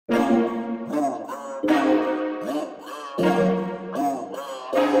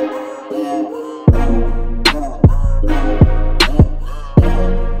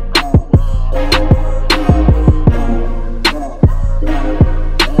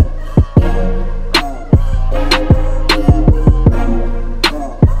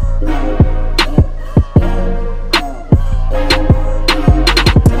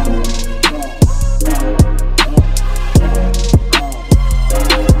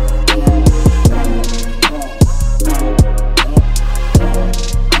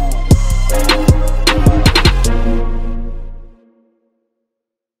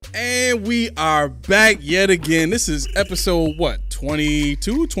And we are back yet again. This is episode,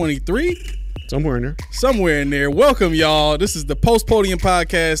 22, 23? Somewhere in there. Somewhere in there. Welcome, y'all. This is the Post Podium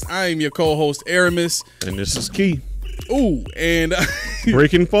Podcast. I am your co-host, Aramis. And this is Key. Ooh, and...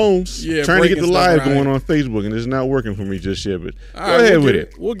 breaking phones. Yeah, trying to get the live right. going on Facebook, and it's not working for me just yet, but all go right, ahead with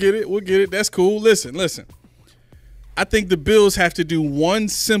it. We'll get it. That's cool. Listen. I think the Bills have to do one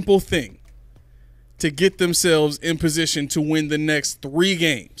simple thing to get themselves in position to win the next 3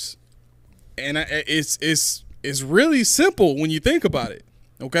 games. And it's really simple when you think about it,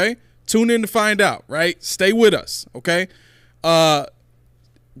 okay? Tune in to find out, right? Stay with us, okay?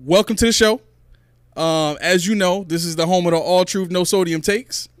 Welcome to the show. As you know, this is the home of the All Truth, No Sodium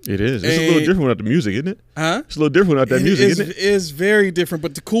takes. It is. It's a little different without the music, isn't it? Huh? It's a little different without that music, isn't it? It is very different.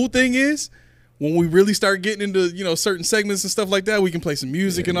 But the cool thing is, when we really start getting into, certain segments and stuff like that, we can play some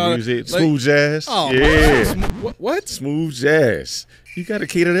music and all that. Smooth jazz. Oh, yeah. What? Smooth jazz. You got to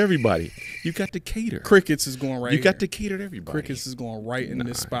cater to everybody. You got to cater. Crickets is going right. You got to cater to everybody. Crickets is going right in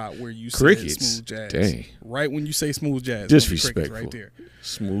this spot where you say smooth jazz. Dang. Right when you say smooth jazz. Disrespectful. Right there.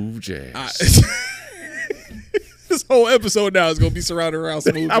 Smooth jazz. This whole episode now is going to be surrounded around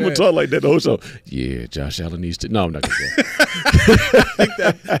smooth jazz. I'm going to talk like that the whole show. Yeah, Josh Allen needs to. No, I'm not going to say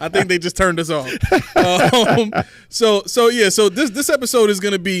that. I think they just turned us off. So this episode is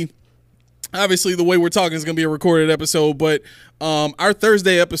going to be, obviously the way we're talking is going to be a recorded episode, but our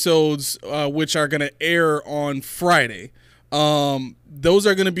Thursday episodes, which are going to air on Friday, those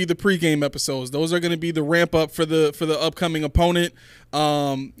are going to be the pregame episodes. Those are going to be the ramp up for the upcoming opponent.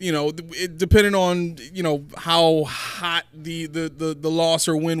 Depending on how hot the loss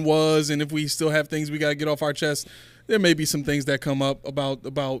or win was, and if we still have things we got to get off our chest, there may be some things that come up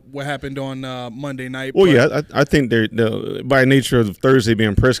about what happened on Monday night. Well, yeah, I think by nature of Thursday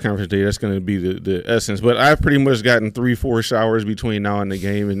being press conference day, that's going to be the essence. But I've pretty much gotten 3-4 showers between now and the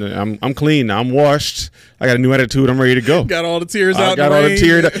game, and I'm clean now. I'm washed. I got a new attitude. I'm ready to go. Got all the tears out. Got all the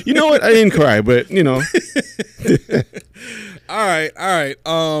tears. You know what? I didn't cry, but All right.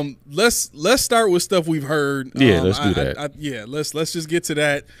 Let's start with stuff we've heard. Yeah, let's do that. Let's just get to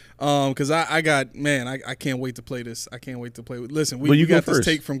that. Because I can't wait to play this. I can't wait to play. Listen, we got this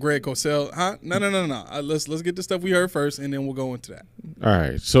take from Greg Cosell. Huh? No. Let's get the stuff we heard first, and then we'll go into that. All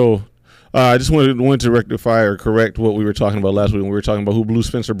right. So I just wanted to rectify or correct what we were talking about last week when we were talking about who blew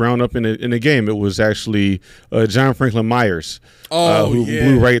Spencer Brown up in the game. It was actually John Franklin Myers who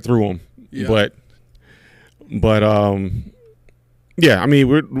blew right through him. Yeah. But yeah, I mean,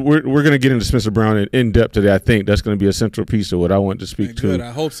 we're going to get into Spencer Brown in depth today. I think that's going to be a central piece of what I want to speak to. Good,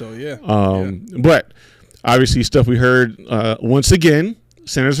 I hope so, yeah. But obviously stuff we heard once again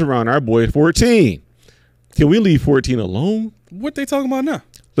centers around our boy 14. Can we leave 14 alone? What they talking about now?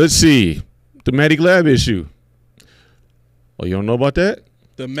 Let's see. The Matty Glab issue. Oh, you don't know about that?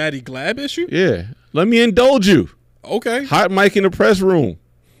 The Matty Glab issue? Yeah. Let me indulge you. Okay. Hot mic in the press room.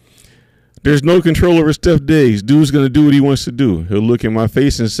 There's no control over Steph Diggs. Dude's going to do what he wants to do. He'll look in my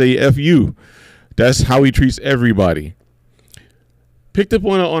face and say, F you. That's how he treats everybody. Picked up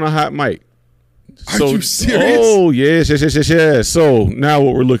on a hot mic. Are you serious? Oh, yes. So now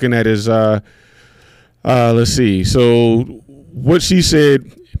what we're looking at is, let's see. So what she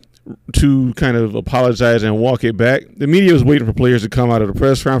said to kind of apologize and walk it back. The media was waiting for players to come out of the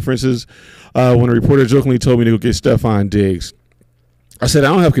press conferences when a reporter jokingly told me to go get Stephon Diggs. I said, I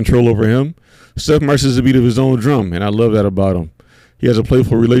don't have control over him. Steph marches the beat of his own drum, and I love that about him. He has a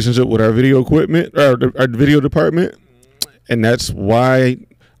playful relationship with our video equipment, our video department, and that's why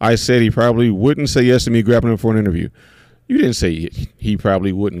I said he probably wouldn't say yes to me grabbing him for an interview. You didn't say he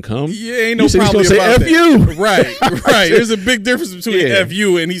probably wouldn't come. Yeah, ain't no probably say about F that. You. Right. There's a big difference between F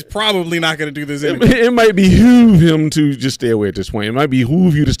you and he's probably not going to do this interview. It might behoove him to just stay away at this point. It might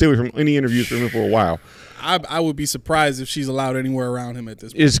behoove you to stay away from any interviews from him for a while. I would be surprised if she's allowed anywhere around him at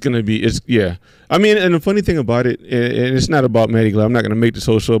this point. It's going to be, yeah. I mean, and the funny thing about it, and it's not about Matty Glab. I'm not going to make this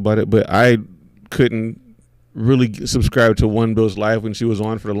whole show about it, but I couldn't really subscribe to One Bill's Live when she was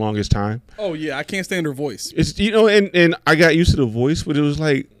on for the longest time. Oh, yeah. I can't stand her voice. It's, and I got used to the voice, but it was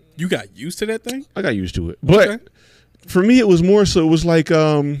like, You got used to that thing? I got used to it. But for me, it was more so, it was like,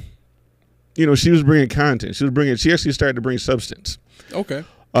 she was bringing content. She actually started to bring substance. Okay.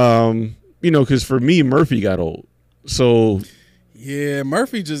 Because for me, Murphy got old. So. Yeah,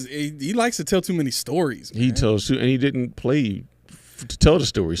 Murphy he likes to tell too many stories. Man. He tells you, and he didn't play to tell the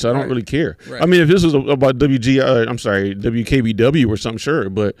story, so I don't really care. Right. I mean, if this was about WKBW or something,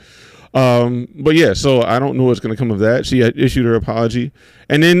 sure, but yeah. So I don't know what's going to come of that. She had issued her apology,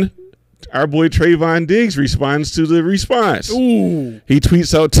 and then our boy Trayvon Diggs responds to the response. Ooh, he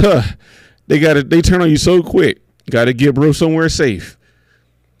tweets out, "They turn on you so quick. Got to get bro somewhere safe."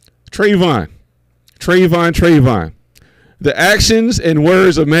 Trayvon. The actions and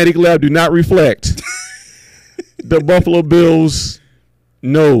words of Maddie Glab do not reflect the Buffalo Bills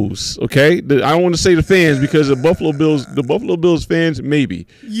nose. Okay, I don't want to say the fans because the Buffalo Bills fans maybe.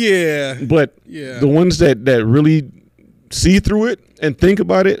 Yeah, but the ones that really see through it and think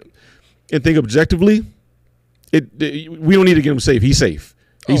about it and think objectively, we don't need to get him safe. He's safe.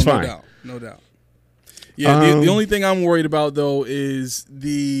 He's fine. No doubt. Yeah, the only thing I'm worried about though is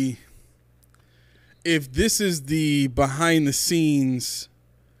if this is the behind the scenes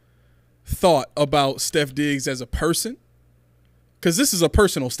thought about Steph Diggs as a person, because this is a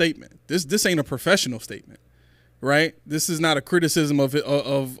personal statement. This ain't a professional statement, right? This is not a criticism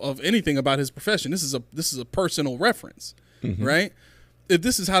of anything about his profession. This is a personal reference, right? If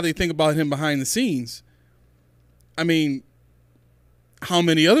this is how they think about him behind the scenes, I mean, how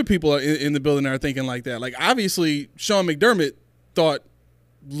many other people are in the building are thinking like that? Like obviously, Sean McDermott thought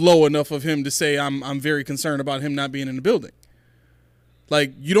low enough of him to say I'm very concerned about him not being in the building.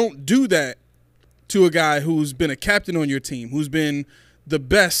 Like you don't do that to a guy who's been a captain on your team, who's been the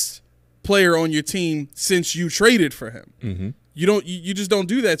best player on your team since you traded for him. You just don't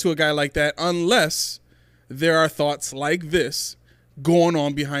do that to a guy like that unless there are thoughts like this going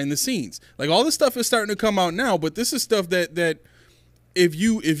on behind the scenes. Like all this stuff is starting to come out now, but this is stuff that if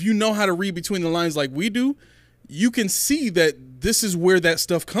you know how to read between the lines like we do, you can see that this is where that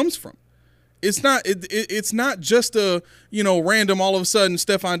stuff comes from. It's not just a random all of a sudden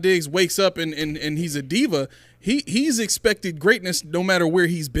Stephon Diggs wakes up and he's a diva. He's expected greatness no matter where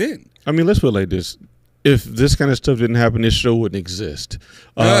he's been. I mean, let's put it like this: if this kind of stuff didn't happen, this show wouldn't exist.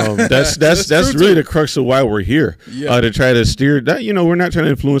 That's really the crux of why we're here. To try to steer that. We're not trying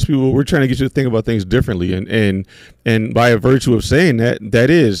to influence people. We're trying to get you to think about things differently, and by a virtue of saying that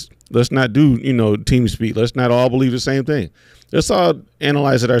is. Let's not do, team speak. Let's not all believe the same thing. Let's all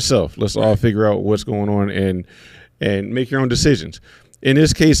analyze it ourselves. Let's all figure out what's going on and make your own decisions. In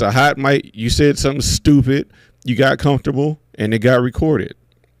this case, a hot mic, you said something stupid, you got comfortable, and it got recorded.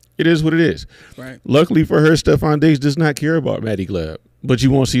 It is what it is. Right. Luckily for her, Stephon Diggs does not care about Maddie Glab. But you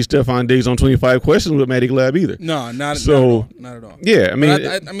won't see Stephon Diggs on 25 Questions with Maddie Glab either. No, not at all. Yeah, I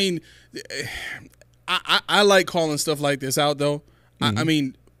mean, I like calling stuff like this out, though. I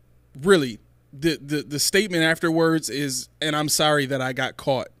mean, really, the statement afterwards is, and I'm sorry that I got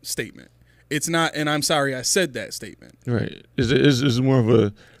caught statement. It's not, and I'm sorry I said that statement. Right. It's more of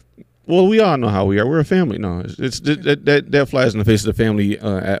a, well, we all know how we are. We're a family. No, it's that flies in the face of the family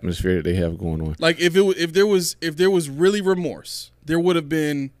atmosphere that they have going on. Like if there was really remorse, there would have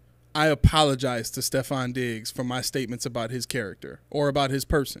been, I apologize to Stephon Diggs for my statements about his character or about his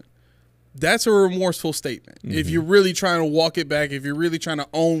person. That's a remorseful statement. If you're really trying to walk it back, if you're really trying to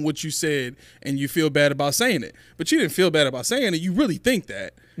own what you said and you feel bad about saying it. But you didn't feel bad about saying it. You really think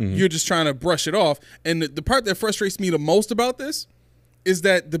that. You're just trying to brush it off. And the part that frustrates me the most about this is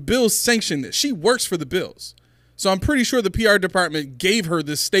that the Bills sanctioned this. She works for the Bills. So I'm pretty sure the PR department gave her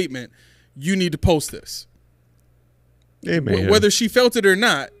this statement, you need to post this. They may have. Whether she felt it or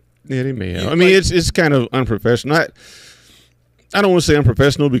not. Yeah, they may have. I mean, it's kind of unprofessional. I don't want to say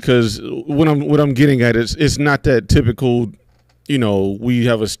unprofessional because what I'm getting at is it's not that typical, we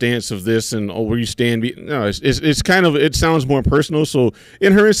have a stance of this and where you stand. No, it's kind of, it sounds more personal. So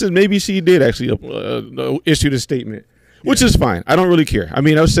in her instance, maybe she did actually issue the statement, which is fine. I don't really care. I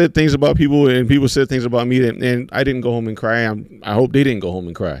mean, I've said things about people and people said things about me and I didn't go home and cry. I hope they didn't go home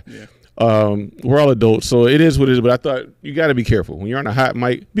and cry. Yeah. We're all adults, so it is what it is. But I thought you got to be careful when you're on a hot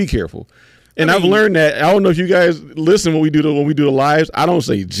mic. Be careful. And I've learned that. I don't know if you guys listen when we do the lives. I don't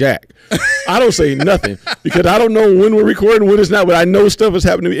say jack. I don't say nothing because I don't know when we're recording, when it's not. But I know stuff is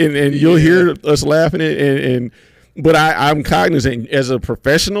happening, and you'll hear us laughing. But I'm cognizant as a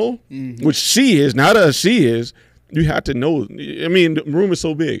professional, which she is, not us. She is. You have to know. I mean, the room is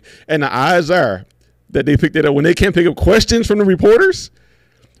so big, and the odds are that they picked it up when they can't pick up questions from the reporters.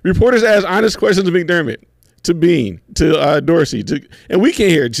 Reporters ask honest questions to McDermott, to Bean, to Dorsey, and we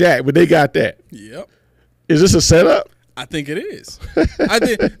can't hear jack, but they got that. Yep. Is this a setup? I think it is. I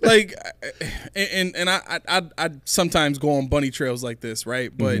think like, and I sometimes go on bunny trails like this,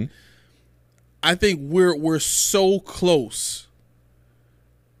 right? But I think we're so close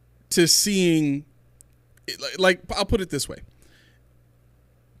to seeing, like I'll put it this way.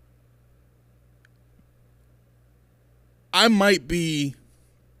 I might be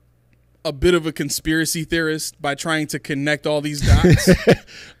a bit of a conspiracy theorist by trying to connect all these dots.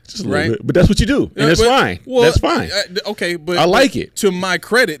 Just a little bit. But that's what you do, and it's fine. Well, that's fine. Okay, but I like it. To my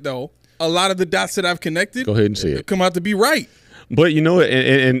credit, though, a lot of the dots that I've connected, go ahead and say it, come out to be right. But you know what?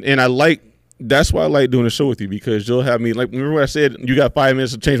 And I like. That's why I like doing a show with you, because you'll have me, like, remember what I said? You got 5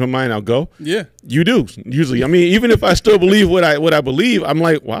 minutes to change my mind, I'll go. Yeah, you do usually. I mean, even if I still believe what I believe, I'm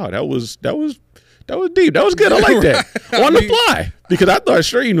like, wow, that was deep. That was good. I like that. On the fly. Because I thought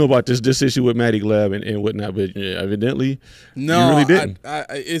sure you knew about this issue with Maddie Glab and whatnot, but evidently you really didn't.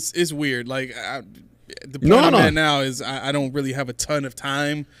 It's weird. Like the point I'm at now is I don't really have a ton of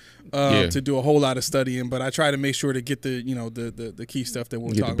time to do a whole lot of studying, but I try to make sure to get the the key stuff that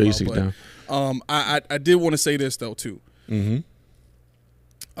we'll talk about. But I did want to say this though too.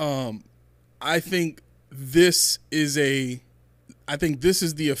 I think this is the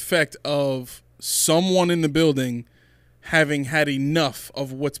effect of someone in the building having had enough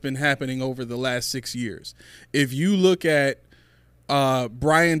of what's been happening over the last 6 years. If you look at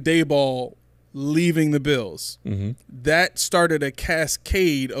Brian Daboll leaving the Bills, that started a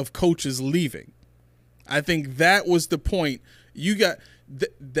cascade of coaches leaving. I think that was the point. You got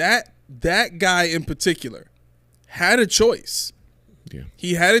that guy in particular had a choice. Yeah.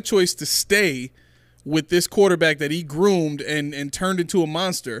 He had a choice to stay with this quarterback that he groomed and turned into a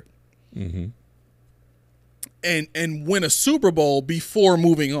monster. And win a Super Bowl before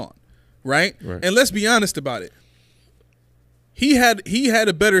moving on, right? And let's be honest about it. He had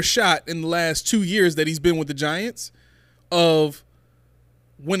a better shot in the last 2 years that he's been with the Giants of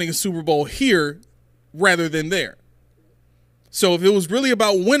winning a Super Bowl here rather than there. So if it was really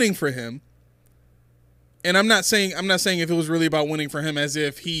about winning for him, and I'm not saying if it was really about winning for him as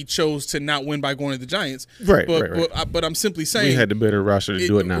if he chose to not win by going to the Giants. Right. But I'm simply saying we had the better roster to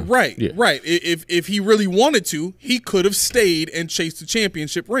do it now. Right. Yeah. Right. If he really wanted to, he could have stayed and chased the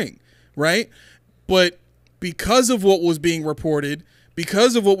championship ring. Right. But because of what was being reported,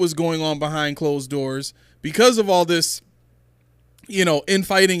 because of what was going on behind closed doors, because of all this,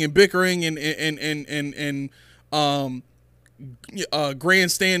 infighting and bickering and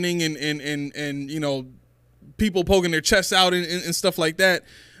grandstanding and people poking their chests out and stuff like that.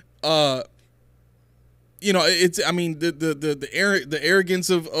 It's, I mean, the arrogance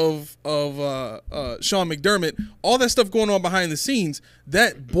of Sean McDermott, all that stuff going on behind the scenes,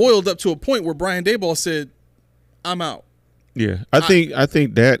 that boiled up to a point where Brian Daboll said, "I'm out." Yeah, I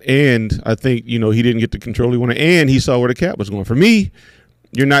think that, and I think he didn't get the control he wanted, and he saw where the cap was going. For me,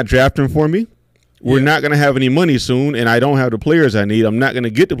 you're not drafting for me. We're not going to have any money soon, and I don't have the players I need. I'm not going to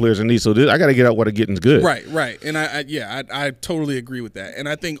get the players I need, so I got to get out what I'm getting's good. Right. And I totally agree with that. And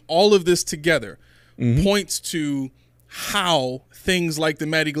I think all of this together points to how things like the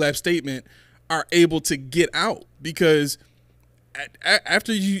Maddie Glab statement are able to get out, because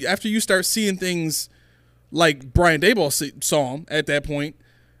after you start seeing things like Brian Daboll saw him at that point,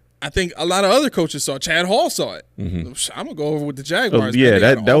 I think a lot of other coaches saw it. Chad Hall saw it. I'm going to go over with the Jaguars.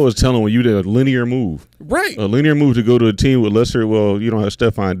 That was telling when you did a linear move. Right. A linear move to go to a team with lesser, you don't have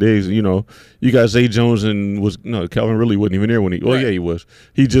Stephon Diggs. You got Zay Jones and Calvin really wasn't even there when he was.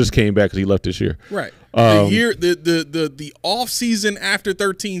 He just came back because he left this year. Right. The off season after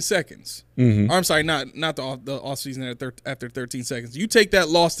 13 seconds. Or, I'm sorry, not the off season after 13 seconds. You take that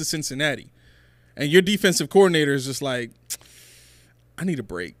loss to Cincinnati, and your defensive coordinator is just like, I need a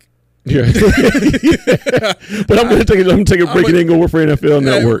break. Yeah. But I'm gonna take a break and then go work for NFL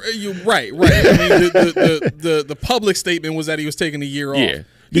Network. Right. I mean, the public statement was that he was taking a year off. Yeah.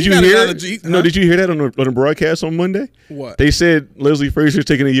 Did you hear? Did you hear that on the broadcast on Monday? What? They said Leslie Frazier's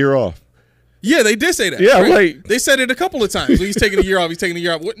taking a year off. Yeah, they did say that. Yeah, right. They said it a couple of times. He's taking a year off. He's taking a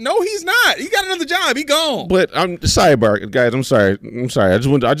year off. No, he's not. He got another job. He gone. But I'm sidebar, guys. I'm sorry. I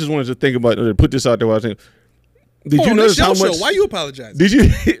just wanted to think about put this out there while I was thinking. Did you notice how much? Why you apologize? Did you?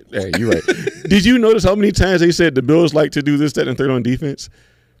 Hey, you're right. Did you notice how many times they said the Bills like to do this, that, and third on defense?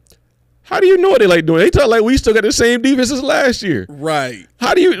 How do you know what they like doing? They talk like we still got the same defense as last year. Right.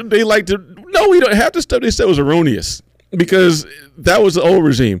 How do they like to? No, we don't. Half the stuff they said was erroneous because that was the old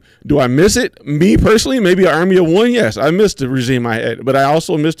regime. Do I miss it? Me personally, maybe an army of one. Yes, I missed the regime I had, but I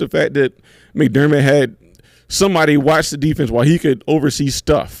also missed the fact that McDermott had somebody watch the defense while he could oversee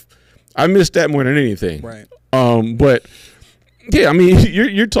stuff. I missed that more than anything. Right. But Yeah, I mean,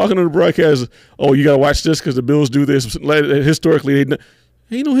 you're talking to the broadcast. Oh, you got to watch this because the Bills do this historically.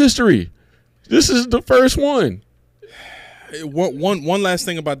 Ain't no history. This is the first one. One last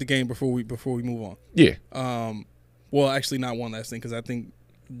thing about the game before we move on. Yeah. Well, actually, not one last thing because I think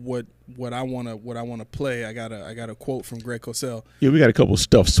what I wanna play. I got a quote from Greg Cosell. Yeah, we got a couple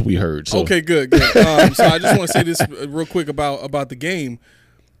stuffs we heard. So. Okay, good. So I just want to say this real quick about the game.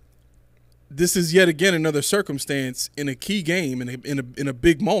 This is yet again another circumstance in a key game in a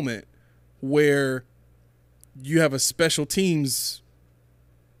big moment where you have a special teams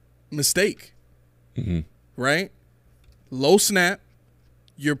mistake, right? Low snap,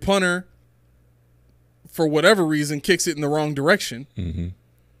 your punter, for whatever reason, kicks it in the wrong direction, and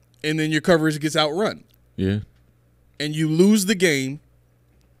then your coverage gets outrun. Yeah, and you lose the game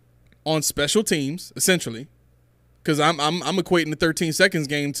on special teams, essentially. Because I'm equating the 13 seconds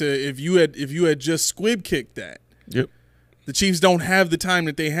game to if you had just squib kicked that. Yep. The Chiefs don't have the time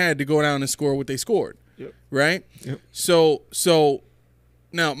that they had to go down and score what they scored. Yep. Right? Yep. So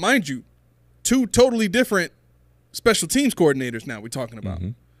now, mind you, two totally different special teams coordinators now we're talking about.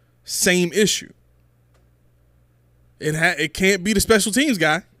 Same issue. It can't be the special teams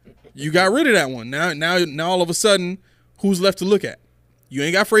guy. You got rid of that one. Now all of a sudden, who's left to look at? You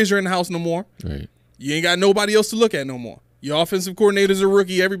ain't got Frazier in the house no more. Right. You ain't got nobody else to look at no more. Your offensive coordinator's a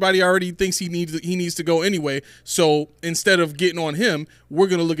rookie. Everybody already thinks he needs to go anyway. So instead of getting on him, we're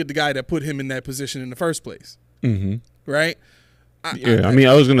going to look at the guy that put him in that position in the first place. Right? I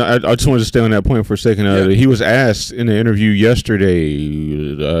just wanted to stay on that point for a second. He was asked in the interview yesterday,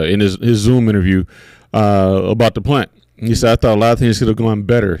 in his Zoom interview, about the punt. He said, I thought a lot of things could have gone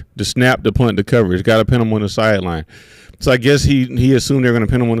better. The snap, the punt, the coverage. Got to pin him on the sideline. So I guess he assumed they're going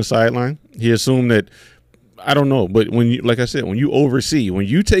to pin him on the sideline. He assumed that, I don't know, but like I said, when you oversee, when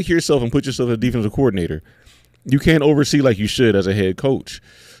you take yourself and put yourself as a defensive coordinator, you can't oversee like you should as a head coach.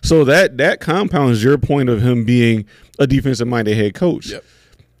 So that compounds your point of him being a defensive-minded head coach. Yep.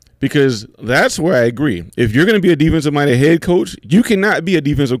 Because that's where I agree. If you're going to be a defensive-minded head coach, you cannot be a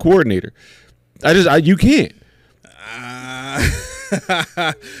defensive coordinator. You can't.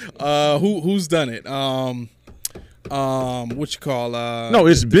 Who's done it? What you call? No,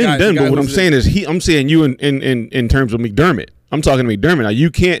 it's been done. But what I'm saying is, I'm saying you in terms of McDermott. I'm talking to McDermott. Now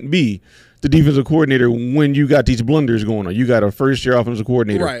you can't be the defensive coordinator when you got these blunders going on. You got a first-year offensive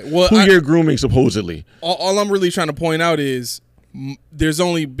coordinator, right? Well, who you're grooming supposedly. All I'm really trying to point out is there's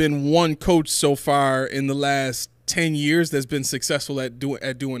only been one coach so far in the last 10 years that's been successful at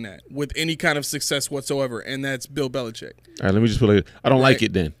doing that with any kind of success whatsoever, and that's Bill Belichick. All right, let me just put it. I don't like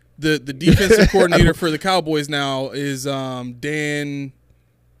it then. The defensive coordinator for the Cowboys now is Dan.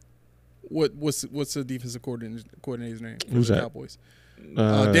 What's the defensive coordinator's name? Who's the that? Cowboys.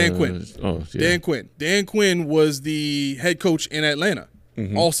 Dan Quinn. Oh, yeah. Dan Quinn. Dan Quinn was the head coach in Atlanta.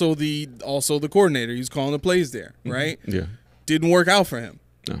 Also the coordinator. He's calling the plays there, right? Yeah. Didn't work out for him.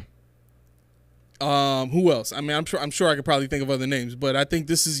 No. Who else? I mean, I'm sure I could probably think of other names, but I think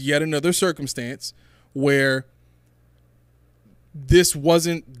this is yet another circumstance where this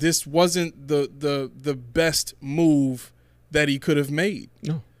wasn't the best move that he could have made.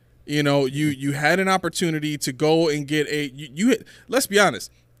 No. You know, you had an opportunity to go and get let's be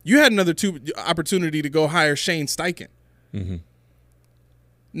honest, you had another opportunity to go hire Shane Steichen.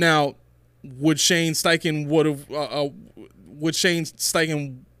 Now, would Shane Steichen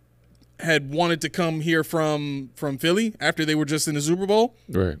had wanted to come here from Philly after they were just in the Super Bowl?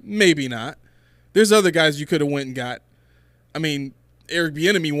 Right. Maybe not. There's other guys you could have went and got. I mean, Eric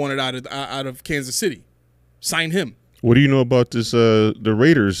Bieniemy wanted out of Kansas City. Sign him. What do you know about this? The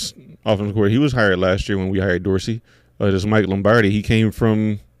Raiders offensive coordinator. He was hired last year when we hired Dorsey. This Mike Lombardi. He came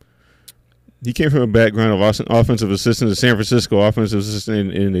from a background of offensive assistant at San Francisco, offensive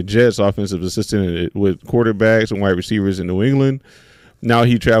assistant in the Jets, offensive assistant with quarterbacks and wide receivers in New England. Now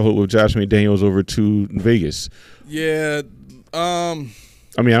he traveled with Josh McDaniels over to Vegas. Yeah.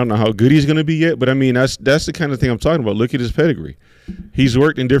 I mean, I don't know how good he's going to be yet, but I mean, that's the kind of thing I'm talking about. Look at his pedigree. He's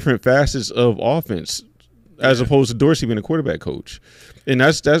worked in different facets of offense as opposed to Dorsey being a quarterback coach. And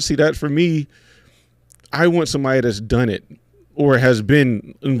that's for me, I want somebody that's done it or has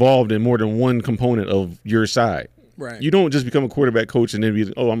been involved in more than one component of your side. Right. You don't just become a quarterback coach and then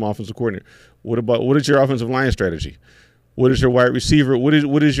be, I'm offensive coordinator. What is your offensive line strategy? What is your wide receiver? What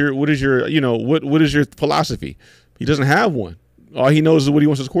is your philosophy? He doesn't have one. All he knows is what he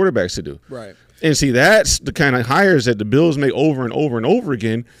wants his quarterbacks to do. Right. And see, that's the kind of hires that the Bills make over and over and over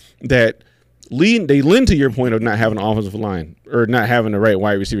again that they lend to your point of not having an offensive line or not having the right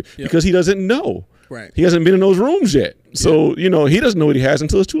wide receiver because he doesn't know. Right. He hasn't been in those rooms yet. So, he doesn't know what he has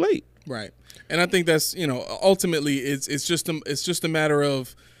until it's too late. Right. And I think that's, ultimately it's just a matter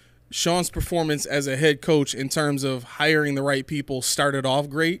of Sean's performance as a head coach in terms of hiring the right people started off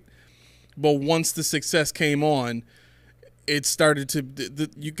great, but once the success came on, it started to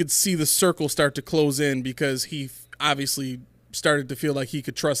you could see the circle start to close in because he obviously started to feel like he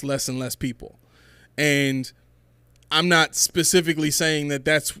could trust less and less people. And I'm not specifically saying that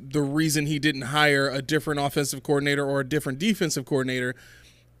that's the reason he didn't hire a different offensive coordinator or a different defensive coordinator,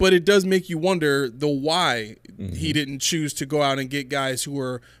 but it does make you wonder the why he didn't choose to go out and get guys who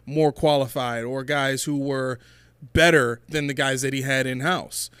were more qualified or guys who were better than the guys that he had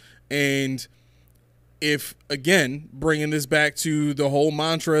in-house. And if, again, bringing this back to the whole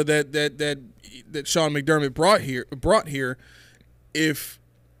mantra that Sean McDermott brought here, if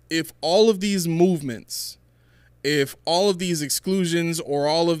all of these movements, if all of these exclusions or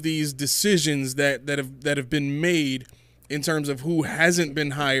all of these decisions that have been made in terms of who hasn't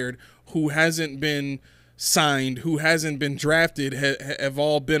been hired, who hasn't been signed, who hasn't been drafted, have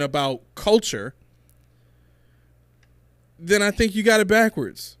all been about culture, then I think you got it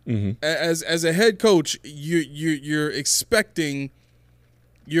backwards. Mm-hmm. As a head coach, you're expecting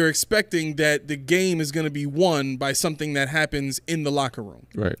that the game is going to be won by something that happens in the locker room,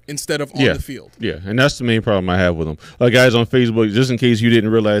 right, instead of on the field. Yeah, and that's the main problem I have with them. Guys on Facebook, just in case you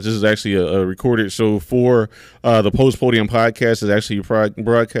didn't realize, this is actually a recorded show for the Post Podium Podcast. Is actually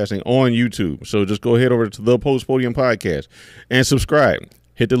broadcasting on YouTube. So just go ahead over to the Post Podium Podcast and subscribe.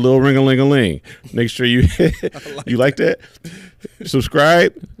 Hit the little ring-a-ling-a-ling. Make sure you you like that.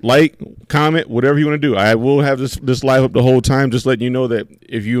 Subscribe, like, comment, whatever you want to do. I will have this live up the whole time, just letting you know that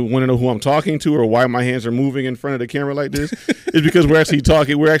if you want to know who I'm talking to or why my hands are moving in front of the camera like this, it's because we're actually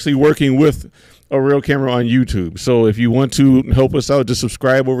talking. We're actually working with a real camera on YouTube. So if you want to help us out, just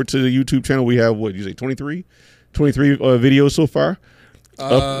subscribe over to the YouTube channel. We have, 23 videos so far.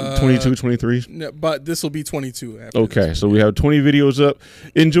 Up 22, 23. No, but this will be 22. Okay, so we have 20 videos up.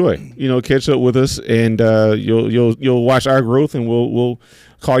 Enjoy, catch up with us, and you'll watch our growth, and we'll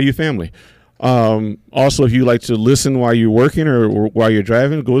call you family. Also, if you like to listen while you're working or while you're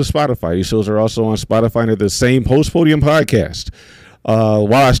driving, go to Spotify. These shows are also on Spotify under the same Post Podium Podcast.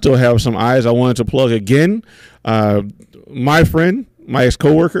 While I still have some eyes, I wanted to plug again my friend, my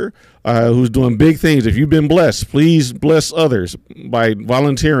ex-coworker, who's doing big things. If you've been blessed, please bless others by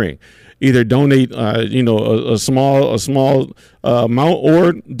volunteering. Either donate, a small amount,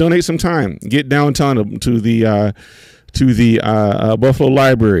 or donate some time. Get downtown to the Buffalo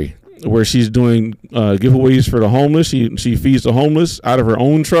Library, where she's doing giveaways for the homeless. She feeds the homeless out of her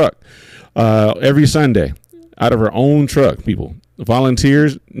own truck every Sunday, out of her own truck. People,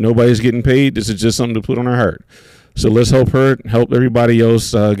 volunteers, nobody's getting paid. This is just something to put on her heart. So let's help her, help everybody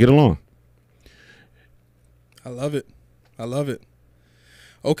else get along. I love it.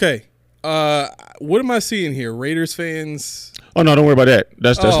 Okay. What am I seeing here? Raiders fans? Oh, no, don't worry about that.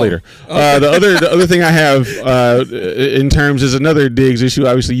 That's later. Okay. The other thing I have in terms is another Diggs issue.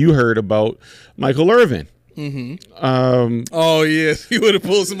 Obviously, you heard about Michael Irvin. Mm-hmm. Oh yeah, he would have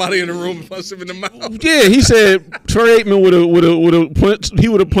pulled somebody in the room and punched him in the mouth. Yeah, he said Troy Aikman would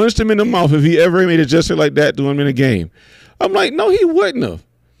have punched him in the mouth if he ever made a gesture like that to him in a game. I'm like, no, he wouldn't have.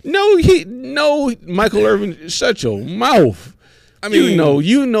 No, Michael Irvin, shut your mouth. I mean,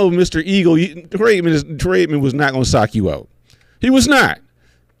 you know, Mr. Eagle, Troy Aikman was not going to sock you out. He was not.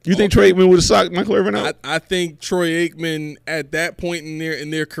 You think Troy Aikman would have socked Michael Irvin out? I think Troy Aikman at that point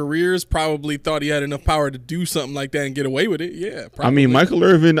in their careers probably thought he had enough power to do something like that and get away with it. Yeah, probably. I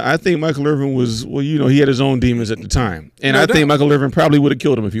mean, I think Michael Irvin was, he had his own demons at the time. And I think Michael Irvin probably would have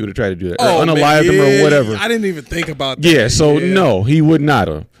killed him if he would have tried to do that. Or unalived him or whatever. I didn't even think about that. Yeah, so no, he would not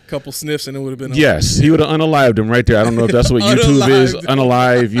have. Couple sniffs and it would have been. Yes, he would have unalived him right there. I don't know if that's what YouTube is.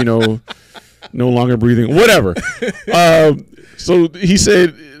 Unalive, no longer breathing, whatever. So he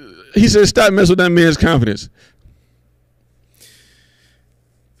said, stop messing with that man's confidence.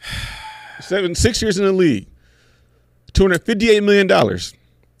 6 years in the league, $258 million.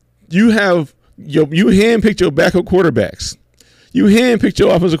 You handpicked your backup quarterbacks. You handpicked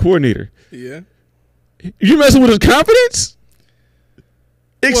your offensive coordinator. Yeah. You messing with his confidence?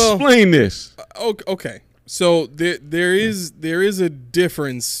 Explain this. Okay. So there is a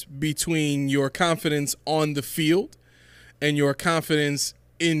difference between your confidence on the field and your confidence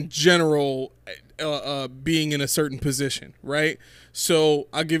in general being in a certain position, right? So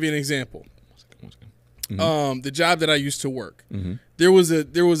I'll give you an example. Mm-hmm. The job that I used to work, mm-hmm. there was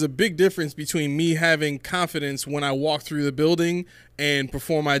a big difference between me having confidence when I walked through the building and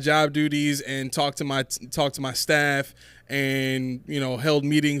perform my job duties and talk to my staff and held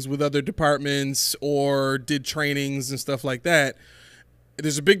meetings with other departments or did trainings and stuff like that.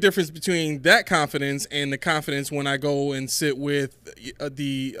 There's a big difference between that confidence and the confidence when I go and sit with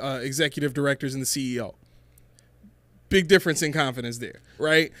the executive directors and the CEO. Big difference in confidence there,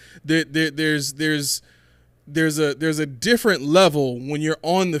 right? There's a different level when you're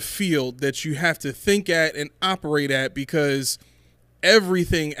on the field that you have to think at and operate at, because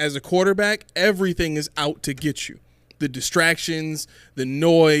everything as a quarterback, everything is out to get you. The distractions, the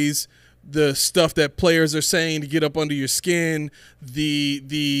noise, the stuff that players are saying to get up under your skin,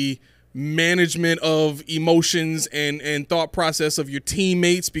 the management of emotions and thought process of your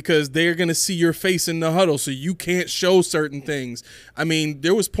teammates, because they're going to see your face in the huddle, so you can't show certain things. I mean,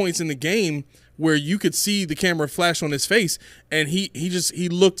 there was points in the game where you could see the camera flash on his face, and he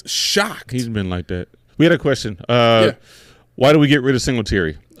looked shocked. He's been like that. We had a question. Why do we get rid of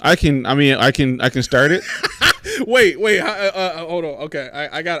Singletary? I can start it. Wait, hold on. Okay,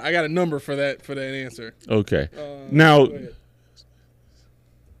 I got a number for that answer. Okay, now.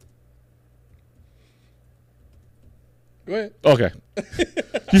 Go ahead. Okay.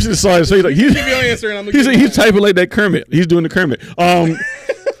 You should have saw it. So he's give your answer, and I'm he's typing like that Kermit. He's doing the Kermit.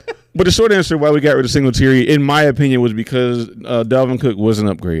 But the short answer why we got rid of Singletary, in my opinion, was because Dalvin Cook was an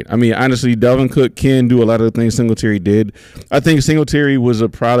upgrade. I mean, honestly, Dalvin Cook can do a lot of the things Singletary did. I think Singletary was a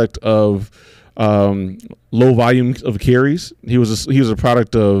product of low volume of carries. He was a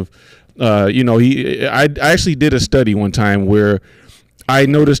product of I actually did a study one time where I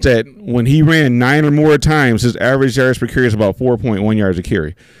noticed that when he ran 9 or more times, his average yards per carry is about 4.1 yards a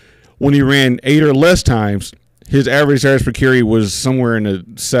carry. When he ran 8 or less times, his average yards per carry was somewhere in the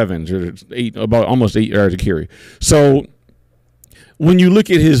 7s or 8, about almost 8 yards a carry. So when you look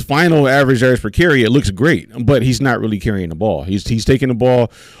at his final average yards per carry, it looks great, but he's not really carrying the ball. He's taking the ball,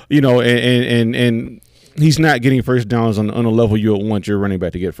 and he's not getting first downs on a level you would want your running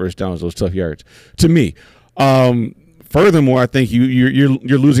back to get first downs, those tough yards. To me, furthermore, I think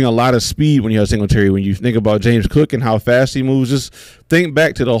you're losing a lot of speed when you have Singletary. When you think about James Cook and how fast he moves, just think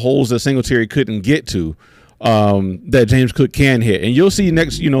back to the holes that Singletary couldn't get to, that James Cook can hit. And you'll see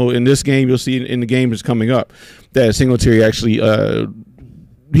next, in this game, you'll see in the game that's coming up that Singletary actually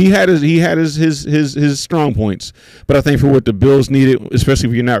he had his strong points. But I think for what the Bills needed, especially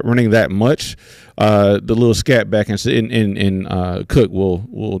if you're not running that much, the little scat back and Cook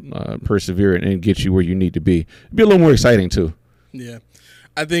will persevere and get you where you need to be. It'll be a little more exciting too. Yeah.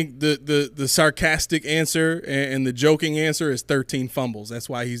 I think the sarcastic answer and the joking answer is 13 fumbles. That's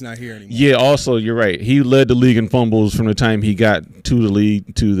why he's not here anymore. Yeah, also, you're right. He led the league in fumbles from the time he got to the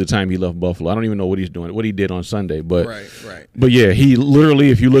league to the time he left Buffalo. I don't even know what he's doing, what he did on Sunday. But right. But yeah, he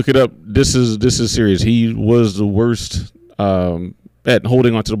literally, if you look it up, this is serious. He was the worst at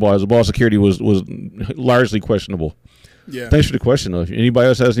holding onto the ball. The ball security was largely questionable. Yeah. Thanks for the question, though. If anybody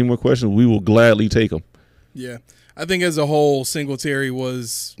else has any more questions, we will gladly take them. Yeah. I think as a whole, Singletary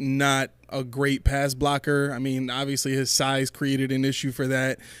was not a great pass blocker. I mean, obviously his size created an issue for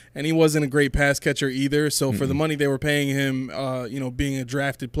that, and he wasn't a great pass catcher either. So for the money they were paying him, being a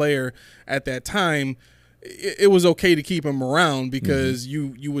drafted player at that time, it was okay to keep him around because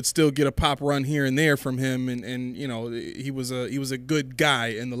you would still get a pop run here and there from him, and he was a good guy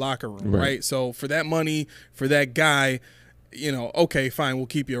in the locker room, right? So for that money, for that guy, okay, fine, we'll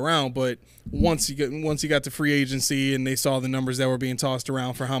keep you around. But once he got to free agency and they saw the numbers that were being tossed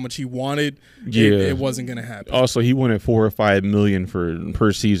around for how much he wanted, it wasn't going to happen. Also, he wanted $4 or $5 million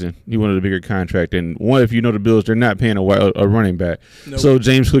per season. He wanted a bigger contract. And if the Bills, they're not paying a running back. Nope. So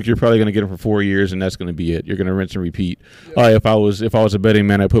James Cook, you're probably going to get him for 4 years, and that's going to be it. You're going to rinse and repeat. Yep. If I was a betting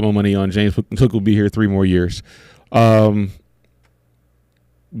man, I'd put my money on James Cook will be here 3 more years.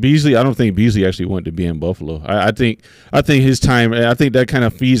 Beasley, I don't think Beasley actually wanted to be in Buffalo. I think his time. I think that kind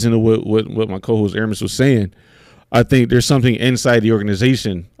of feeds into what my co-host Aramis was saying. I think there's something inside the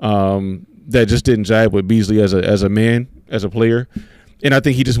organization that just didn't jive with Beasley as a man, as a player, and I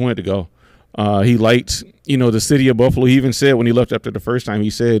think he just wanted to go. He liked the city of Buffalo. He even said when he left after the first time, he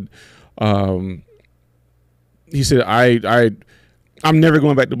said I'm never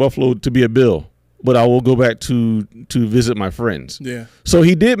going back to Buffalo to be a Bill, but I will go back to visit my friends. Yeah. So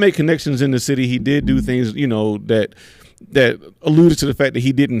he did make connections in the city. He did do things, that alluded to the fact that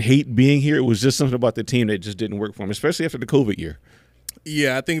he didn't hate being here. It was just something about the team that just didn't work for him, especially after the COVID year.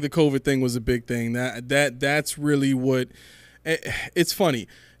 Yeah, I think the COVID thing was a big thing. That's really what. It's funny.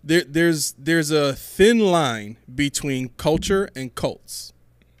 There's a thin line between culture and cults.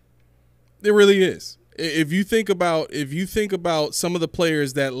 There really is. If you think about some of the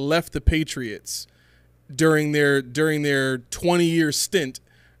players that left the Patriots during their 20-year stint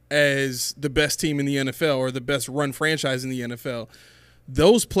as the best team in the NFL or the best run franchise in the NFL,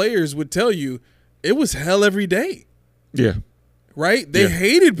 those players would tell you it was hell every day. Yeah. right? They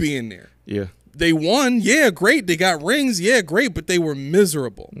hated being there. Yeah. They won, yeah, great. They got rings, yeah, great, but they were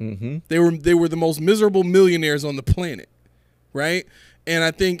miserable. Mm-hmm. They were the most miserable millionaires on the planet, right? And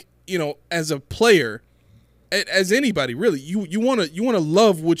I think, you know, as a player, as anybody really, you want to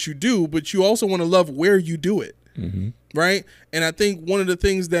love what you do, but you also want to love where you do it, right? And I think one of the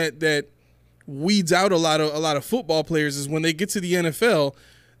things that weeds out a lot of football players is when they get to the NFL,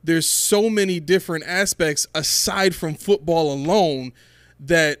 there's so many different aspects aside from football alone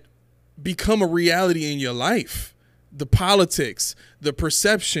that become a reality in your life. The politics, the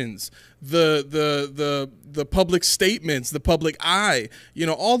perceptions, the public statements, the public eye, you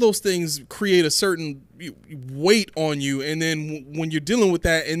know, all those things create a certain weight on you. And then when you're dealing with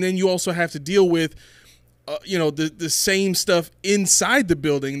that, and then you also have to deal with you know, the same stuff inside the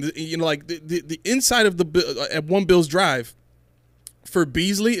building, you know, like the inside of at One Bills Drive for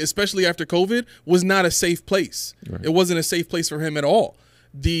Beasley, especially after COVID, was not a safe place. Right. It wasn't a safe place for him at all.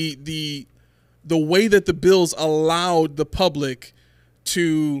 The way that the Bills allowed the public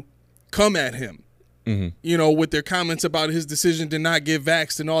to come at him, you know, with their comments about his decision to not get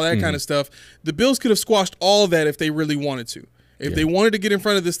vaxxed and all that kind of stuff, the Bills could have squashed all of that if they really wanted to. If they wanted to get in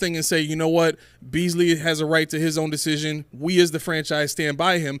front of this thing and say, you know what, Beasley has a right to his own decision, we as the franchise stand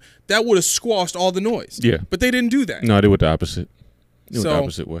by him, that would have squashed all the noise. Yeah. But they didn't do that. No, they went the opposite. They went the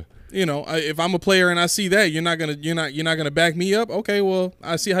opposite way. You know, if I'm a player and I see that, you're not gonna back me up. Okay, well,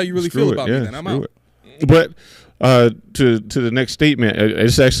 I see how you really feel about me. Then I'm out. But to the next statement,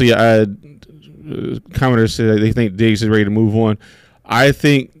 it's actually commenters said they think Diggs is ready to move on. I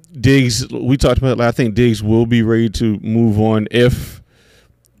think Diggs, we talked about it, I think Diggs will be ready to move on if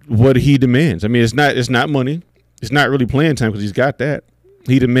what he demands. I mean, it's not money. It's not really playing time because he's got that.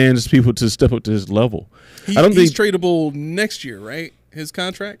 He demands people to step up to his level. I don't think he's tradable next year, right? His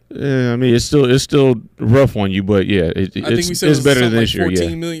contract? Yeah, I mean, it's still rough on you, but yeah, it's better than this year. Yeah,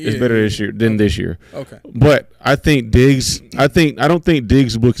 it's better this year than this year. Okay, but I think Diggs. I don't think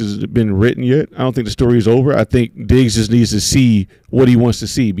Diggs' book has been written yet. I don't think the story is over. I think Diggs just needs to see what he wants to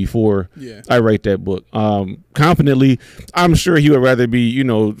see before I write that book. Confidently, I'm sure he would rather be, you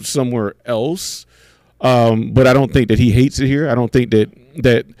know, somewhere else. But I don't think that he hates it here. I don't think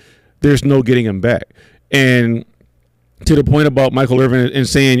that there's no getting him back. And to the point about Michael Irvin and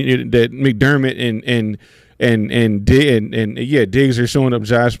saying that McDermott and Diggs are showing up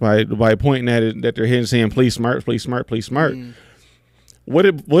Josh by pointing at it that they're hitting saying play smart, play smart, play smart. What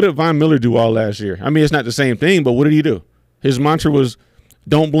did Von Miller do all last year? I mean, it's not the same thing, but what did he do? His mantra was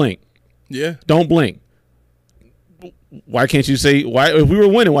don't blink. Yeah. Don't blink. Why can't you say if we were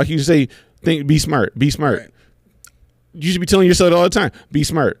winning, why can't you say be smart, be smart? Right. You should be telling yourself all the time, be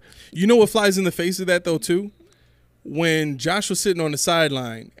smart. You know what flies in the face of that though too? When Josh was sitting on the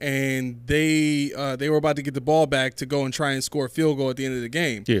sideline and they were about to get the ball back to go and try and score a field goal at the end of the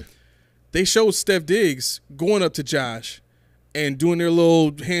game, they showed Steph Diggs going up to Josh and doing their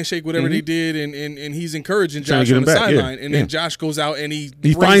little handshake, whatever they did, and he's encouraging Josh on the sideline. And then Josh goes out and he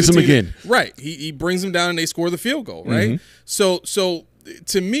finds him again. Right. He brings him down and they score the field goal, right? So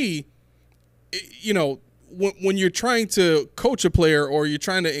to me, you know, when you're trying to coach a player or you're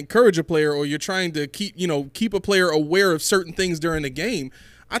trying to encourage a player or you're trying to keep a player aware of certain things during the game,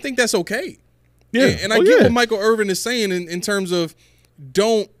 I think that's okay. Yeah. And I get what Michael Irvin is saying in terms of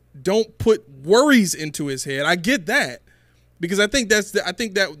don't put worries into his head. I get that. Because I think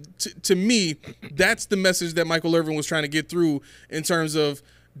to me, that's the message that Michael Irvin was trying to get through in terms of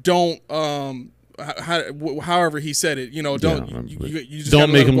don't however he said it, you know, you just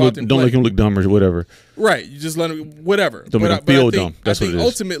don't make him look dumb or whatever. Right, you just let him whatever. Don't make him feel dumb. That's what it is.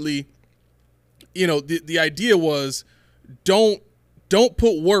 Ultimately, you know, the idea was don't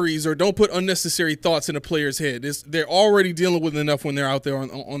put worries or don't put unnecessary thoughts in a player's head. They're already dealing with enough when they're out there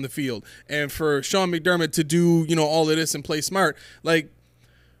on the field. And for Sean McDermott to do, you know, all of this and play smart, like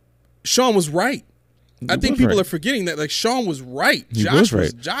Sean was right. I think people are forgetting that. Like Sean was right. Josh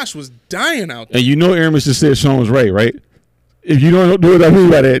was dying out there. And you know, Aramis just said Sean was right? If you don't know what I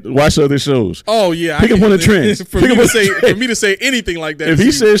mean by that, watch other shows. Oh yeah, pick up on the trends. For me to say anything like that, if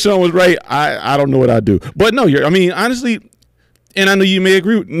he says Sean was right, I don't know what I'd do. But no, I mean honestly, and I know you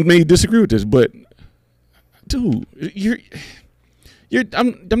may disagree with this, but dude,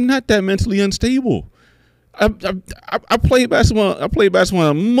 I'm not that mentally unstable. I play basketball. I play basketball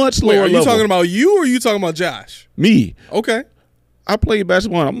on a much lower level. Are you talking about you or are you talking about Josh? Me. Okay. I play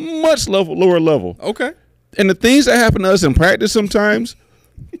basketball on a much lower level. Okay. And the things that happen to us in practice sometimes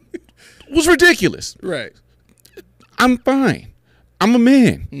was ridiculous. Right. I'm fine. I'm a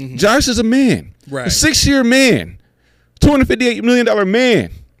man. Josh is a man. Right. A 6-year man. $258 million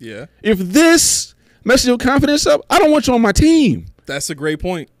man. Yeah. If this messing your confidence up. I don't want you on my team. That's a great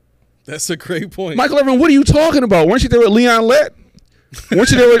point. That's a great point. Michael Irvin, what are you talking about? Weren't you there with Leon Lett?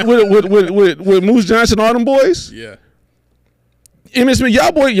 Weren't you there with Moose Johnson, all them boys? Yeah. Emmitt Smith,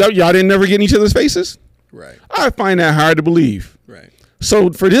 y'all didn't never get in each other's faces? Right. I find that hard to believe. Right.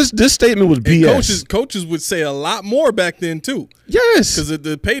 So for this statement was BS. Coaches would say a lot more back then too. Yes. Because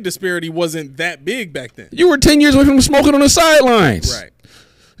the pay disparity wasn't that big back then. You were 10 years away from smoking on the sidelines. Right.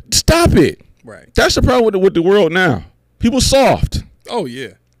 Stop it. Right. That's the problem with the world now. People soft. Oh,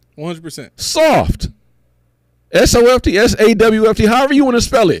 yeah. 100%. Soft. S-O-F-T, S-A-W-F-T, however you want to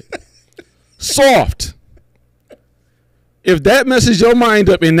spell it. Soft. If that messes your mind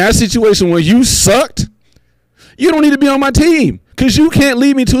up in that situation where you sucked, you don't need to be on my team because you can't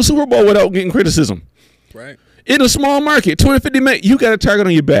lead me to a Super Bowl without getting criticism. Right. In a small market, 250 million, you got a target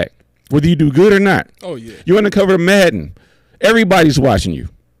on your back, whether you do good or not. Oh, yeah. You're on the cover of Madden. Everybody's watching you.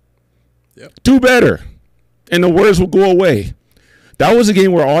 Yep. Do better, and the words will go away. That was a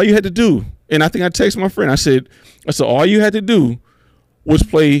game where all you had to do, and I think I texted my friend, I said, all you had to do was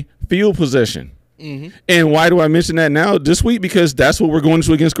play field possession. Mm-hmm. And why do I mention that now this week? Because that's what we're going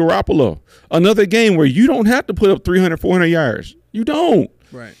to against Garoppolo. Another game where you don't have to put up 300, 400 yards. You don't.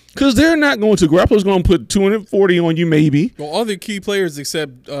 Right. Because they're not going to. Garoppolo's going to put 240 on you maybe. Well, all the key players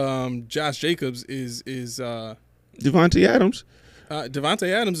except Josh Jacobs is Devontae Adams.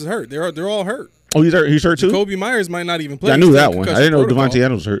 Devontae Adams is hurt. They're all hurt. Oh, he's hurt too? Kobe Myers might not even play. Yeah, I knew that one. I didn't know Devontae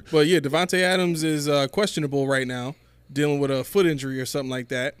Adams was hurt. But yeah, Devontae Adams is questionable right now, dealing with a foot injury or something like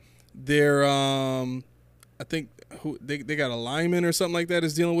that. They're I think they got a lineman or something like that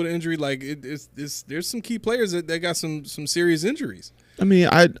is dealing with an injury. Like there's some key players that got some serious injuries. I mean,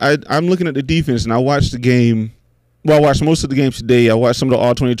 I'm looking at the defense and I watched the game. Well, I watched most of the games today. I watched some of the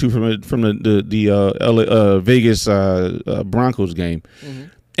all 22 from the Vegas Broncos game, mm-hmm.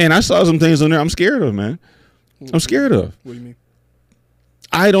 and I saw some things on there I'm scared of, man. I'm scared of. What do you mean?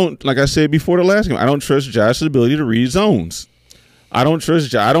 I don't, like I said before the last game, I don't trust Josh's ability to read zones. I don't trust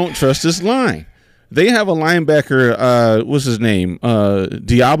this line. They have a linebacker, what's his name?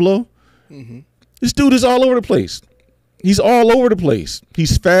 Diablo. Mm-hmm. This dude is all over the place. He's all over the place.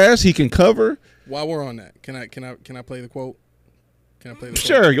 He's fast. He can cover. While we're on that, can I play the quote? Can I play the quote?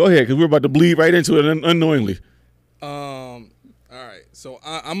 Sure, go ahead, because we're about to bleed right into it unknowingly. All right, so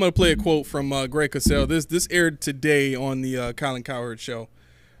I'm gonna play a quote from Greg Cosell. This aired today on the Colin Cowherd show,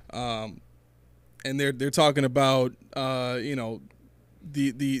 and they're talking about the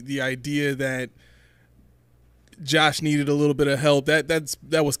idea that Josh needed a little bit of help.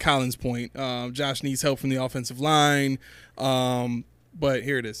 That was Colin's point. Josh needs help from the offensive line, but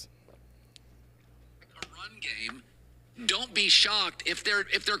here it is. Game, don't be shocked if their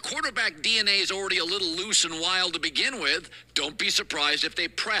quarterback DNA is already a little loose and wild to begin with. Don't be surprised if they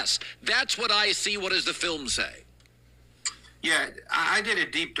press. That's what I see. What does the film say? Yeah, I did a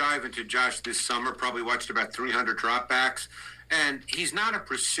deep dive into Josh this summer, probably watched about 300 dropbacks. And he's not a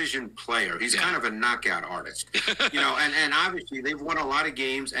precision player. He's kind of a knockout artist, and obviously they've won a lot of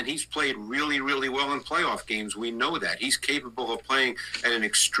games and he's played really, really well in playoff games. We know that. He's capable of playing at an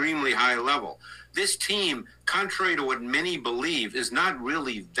extremely high level. This team, contrary to what many believe, is not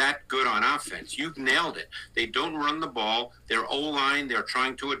really that good on offense. You've nailed it. They don't run the ball. Their O-line, they're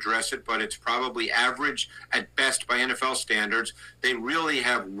trying to address it, but it's probably average at best by NFL standards. They really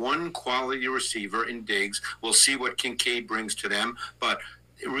have one quality receiver in Diggs. We'll see what Kincaid brings to them, but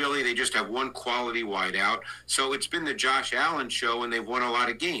really they just have one quality wideout. So it's been the Josh Allen show, and they've won a lot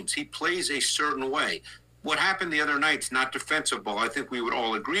of games. He plays a certain way. What happened the other night's not defensible. I think we would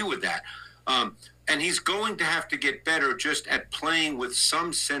all agree with that. And he's going to have to get better just at playing with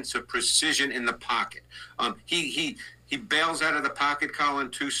some sense of precision in the pocket. He bails out of the pocket, Colin,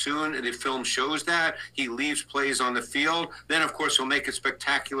 too soon, and the film shows that. He leaves plays on the field. Then, of course, he'll make a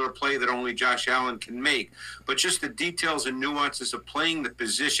spectacular play that only Josh Allen can make. But just the details and nuances of playing the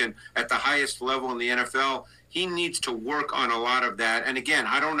position at the highest level in the NFL, he needs to work on a lot of that. And, again,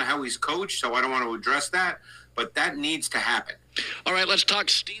 I don't know how he's coached, so I don't want to address that, but that needs to happen. All right, let's talk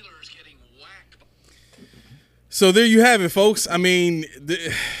Steelers. So there you have it, folks. I mean,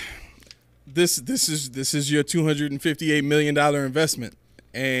 this is your $258 million investment,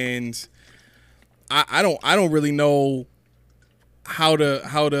 and I don't really know how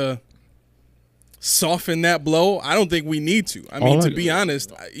to soften that blow. I don't think we need to. I mean, to be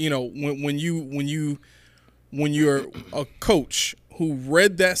honest, when you're a coach who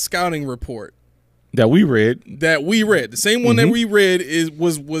read that scouting report that we read, the same one that we read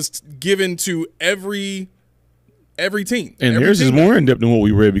was given to every team. And theirs is more in depth than what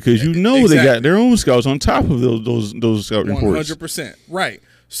we read because exactly. They got their own scouts on top of those scout reports. 100%. Right.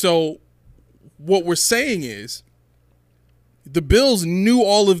 So what we're saying is the Bills knew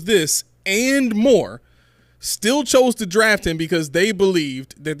all of this and more, still chose to draft him because they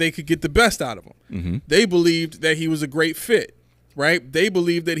believed that they could get the best out of him. Mm-hmm. They believed that he was a great fit, right? They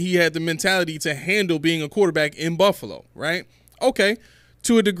believed that he had the mentality to handle being a quarterback in Buffalo, right? Okay,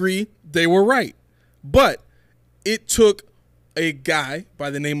 to a degree, they were right. But it took a guy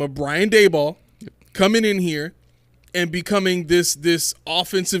by the name of Brian Daboll coming in here and becoming this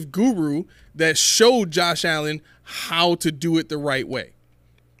offensive guru that showed Josh Allen how to do it the right way.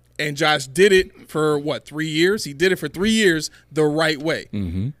 And Josh did it for, 3 years? He did it for 3 years the right way.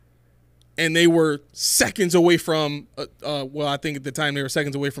 Mm-hmm. And they were seconds away from, I think at the time they were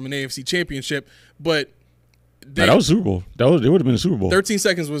seconds away from an AFC championship. But that was Super Bowl. It would have been a Super Bowl. 13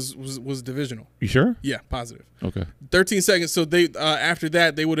 seconds was divisional. You sure? Yeah, positive. Okay. 13 seconds. So they after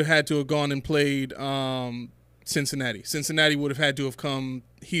that, they would have had to have gone and played Cincinnati. Cincinnati would have had to have come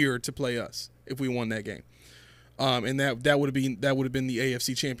here to play us if we won that game. And that would have been the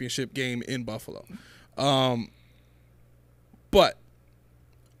AFC Championship game in Buffalo. But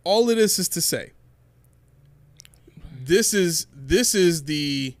all of this is to say, this is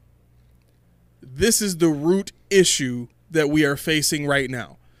the root issue that we are facing right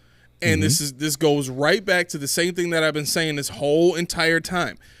now. And this goes right back to the same thing that I've been saying this whole entire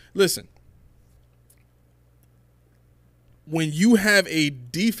time. Listen, when you have a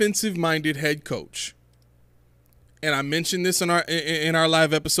defensive-minded head coach, and I mentioned this in our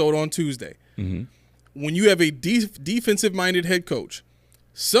live episode on Tuesday, when you have a defensive-minded head coach,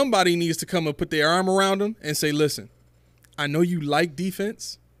 somebody needs to come and put their arm around him and say, listen, I know you like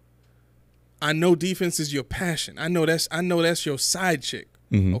defense. I know defense is your passion. I know that's your side chick.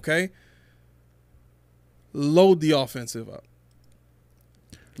 Okay? Load the offensive up.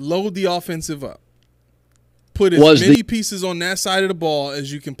 Put as many pieces on that side of the ball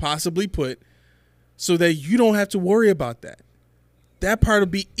as you can possibly put so that you don't have to worry about that. That part will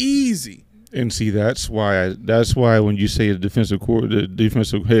be easy. And see, that's why when you say the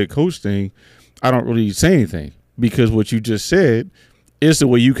defensive head coach thing, I don't really say anything, because what you just said is the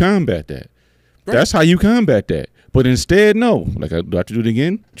way you combat that. Right. That's how you combat that. But instead, no. Like, I do have to do it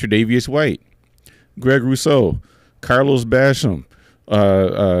again. Tre'Davious White, Greg Rousseau, Carlos Basham,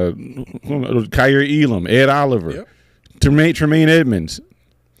 Kyer Elam, Ed Oliver, Tremaine Edmonds.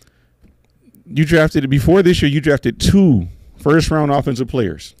 You drafted, before this year, you drafted 2 first-round offensive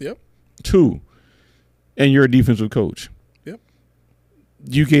players. Yep. 2. And you're a defensive coach. Yep.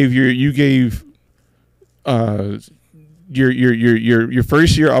 You gave your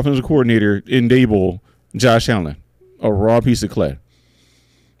first year offensive coordinator in Daboll, Josh Allen, a raw piece of clay.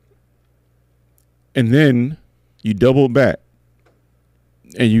 And then you double back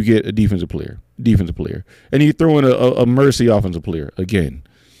and you get a defensive player. And you throw in a mercy offensive player again.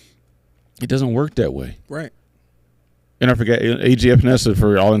 It doesn't work that way. Right. And I forgot A.J. Epinesa,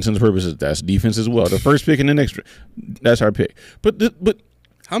 for all intents and purposes, that's defense as well. The first pick and the next, that's our pick. But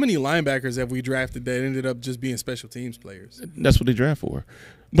how many linebackers have we drafted that ended up just being special teams players? That's what they draft for.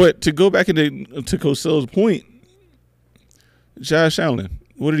 But to go back to Cosell's point, Josh Allen,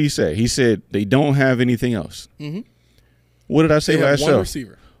 what did he say? He said they don't have anything else. Mm-hmm. What did I say last show?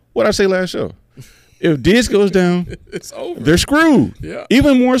 Receiver. What did I say last show? If Diggs goes down, it's over. They're screwed. Yeah.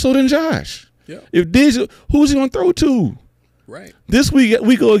 Even more so than Josh. Yeah. If Diggs, who's he going to throw to? Right. This week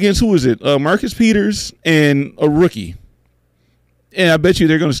we go against, who is it? Marcus Peters and a rookie. And I bet you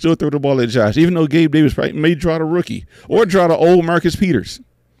they're going to still throw the ball at Josh, even though Gabe Davis may draw the rookie or draw the old Marcus Peters.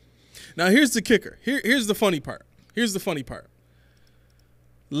 Now, here's the kicker. Here's the funny part.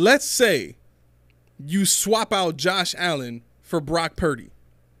 Let's say you swap out Josh Allen for Brock Purdy.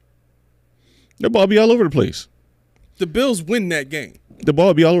 The ball be all over the place. The Bills win that game. The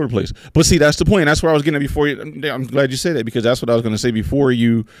ball be all over the place. But see, that's the point. That's where I was getting at before. I'm glad you said that, because that's what I was going to say before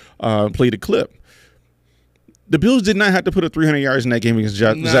you played the clip. The Bills did not have to put up 300 yards in that game against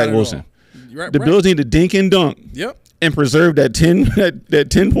Zach Wilson. Right, the Bills need to dink and dunk. Yep. And preserve that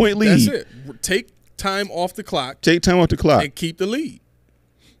 10-point lead. That's it. Take time off the clock. And keep the lead.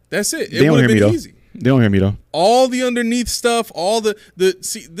 That's it. They it would have been easy. They don't hear me, though. All the underneath stuff,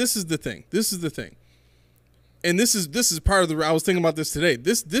 see, this is the thing. And this is part of the, I was thinking about this today.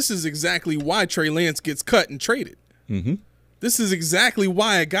 This is exactly why Trey Lance gets cut and traded. Mm-hmm. This is exactly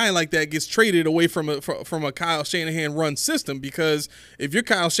why a guy like that gets traded away from a Kyle Shanahan run system, because if you're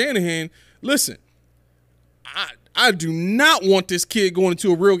Kyle Shanahan, listen, I do not want this kid going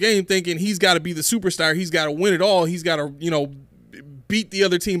into a real game thinking he's got to be the superstar. He's got to win it all. He's got to, beat the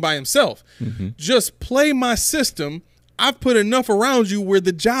other team by himself. Mm-hmm. Just play my system. I've put enough around you where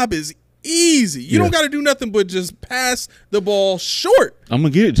the job is Easy. You don't got to do nothing but just pass the ball short. I'm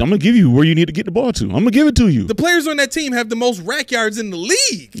gonna get it. I'm gonna give you where you need to get the ball to. I'm gonna give it to you. The players on that team have the most rack yards in the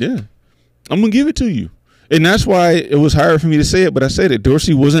league. Yeah, I'm gonna give it to you, and that's why it was hard for me to say it. But I said it.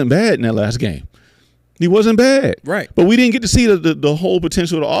 Dorsey wasn't bad in that last game. He wasn't bad, right? But we didn't get to see the whole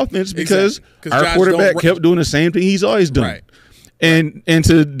potential of the offense because our Josh quarterback kept doing the same thing he's always done. Right. And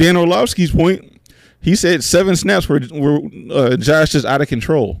to Dan Orlovsky's point, he said 7 snaps were Josh just out of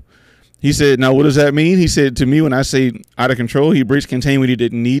control. He said, now what does that mean? He said, to me, when I say out of control, he breaks contain when he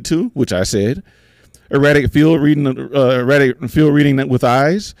didn't need to, which I said. Erratic field reading with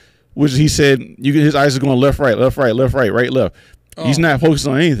eyes, which he said his eyes are going left, right, left, right, left, right, right, left. Oh. He's not focused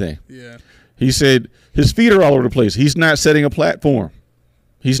on anything. Yeah. He said his feet are all over the place. He's not setting a platform.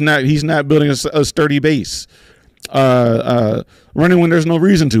 He's not building a sturdy base. Running when there's no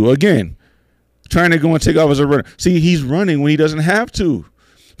reason to. Again, trying to go and take off as a runner. See, he's running when he doesn't have to.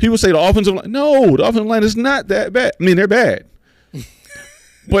 People say the offensive line. No, the offensive line is not that bad. I mean, they're bad.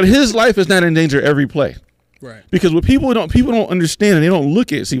 But his life is not in danger every play. Right. Because what people don't understand and they don't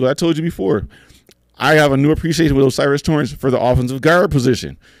look at. See, what I told you before. I have a new appreciation with O'Cyrus Torrence for the offensive guard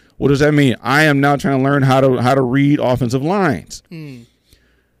position. What does that mean? I am now trying to learn how to read offensive lines.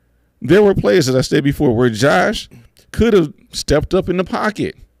 There were plays, as I said before, where Josh could have stepped up in the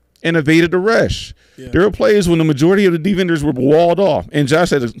pocket and evaded the rush. Yeah. There were plays when the majority of the defenders were walled off, and Josh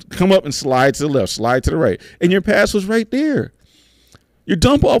had to come up and slide to the left, slide to the right, and your pass was right there. Your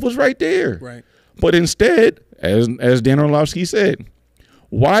dump off was right there. Right. But instead, as Dan Orlovsky said,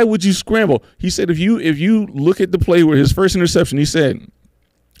 why would you scramble? He said if you look at the play where his first interception, he said,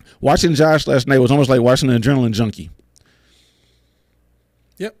 watching Josh last night was almost like watching an adrenaline junkie.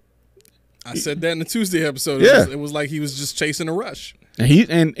 Yep. I said that in the Tuesday episode. Yeah. It was like he was just chasing a rush.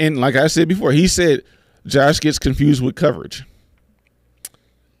 And like I said before, he said Josh gets confused with coverage.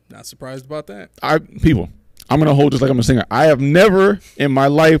 Not surprised about that. I'm going to hold this like I'm a singer. I have never in my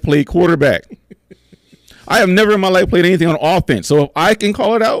life played quarterback. I have never in my life played anything on offense. So if I can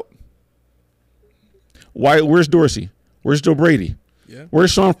call it out, where's Dorsey? Where's Joe Brady? Yeah.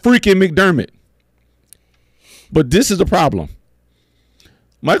 Where's Sean freaking McDermott? But this is the problem.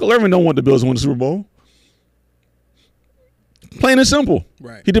 Michael Irvin don't want the Bills to win the Super Bowl. Plain and simple.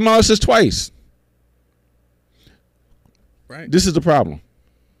 Right. He demolished us twice. Right. This is the problem.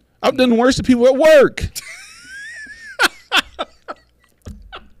 I've done worse to people at work.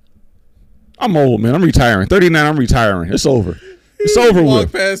 I'm old, man. I'm retiring. 39, I'm retiring. It's over. It's over Walk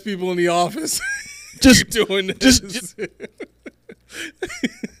with. past people in the office. Just doing this. Just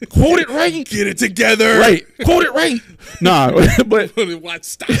quote it right. Get it together. Right. Quote it right. Nah, but watch,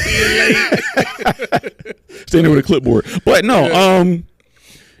 stop being late. Standing with a clipboard. But no, and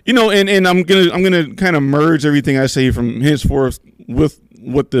I'm gonna kind of merge everything I say from henceforth with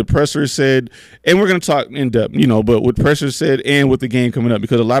what the presser said, and we're gonna talk in depth, but what presser said and with the game coming up,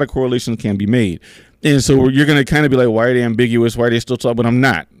 because a lot of correlations can be made. And so you're gonna kind of be like, why are they ambiguous? Why are they still talking? But I'm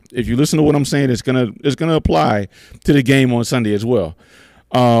not. If you listen to what I'm saying, it's gonna apply to the game on Sunday as well.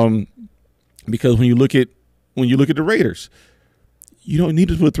 Because when you look at the Raiders, you don't need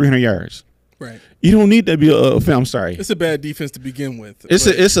to put 300 yards. Right. You don't need to be I'm sorry. It's a bad defense to begin with.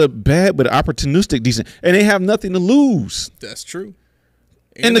 It's a bad but opportunistic defense, and they have nothing to lose. That's true.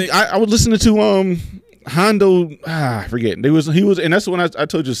 And I was listening to Hondo. I forget. He was, and that's when I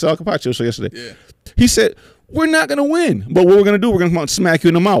told you Sal Capaccio show yesterday. Yeah. He said, we're not going to win, but what we're going to do, we're going to come out and smack you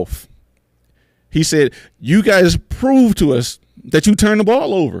in the mouth. He said, you guys prove to us that you turn the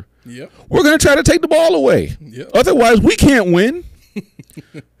ball over. Yep. We're going to try to take the ball away. Yep. Otherwise, we can't win.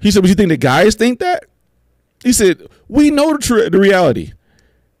 He said, but you think the guys think that? He said, we know the reality.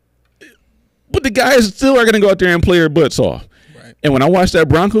 But the guys still are going to go out there and play their butts off. Right. And when I watched that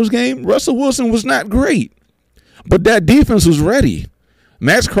Broncos game, Russell Wilson was not great. But that defense was ready.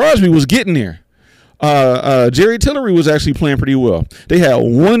 Max Crosby was getting there. Jerry Tillery was actually playing pretty well. They had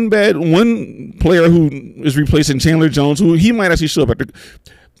one player who is replacing Chandler Jones, who he might actually show up after.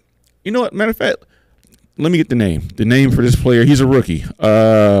 You know what? Matter of fact, let me get the name. The name for this player. He's a rookie.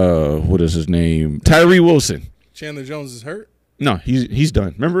 What is his name? Tyree Wilson. Chandler Jones is hurt? No, he's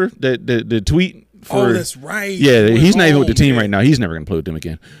done. Remember the tweet? That's right. Yeah, he's not even with the team right now. He's never going to play with them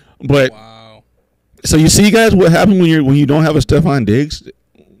again. But wow. So you see, guys, what happens when you don't have a Stephon Diggs?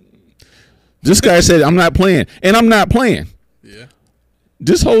 This guy said, I'm not playing. And I'm not playing. Yeah.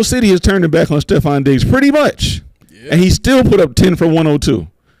 This whole city has turned their back on Stephon Diggs pretty much. Yeah. And he still put up 10 for 102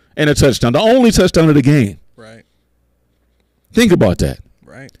 and a touchdown. The only touchdown of the game. Right. Think about that.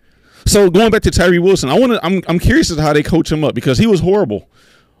 Right. So going back to Tyree Wilson, I'm curious as to how they coach him up, because he was horrible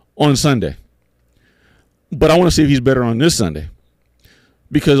on Sunday. But I want to see if he's better on this Sunday.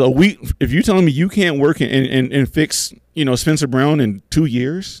 Because a week, if you're telling me you can't work and fix, Spencer Brown in 2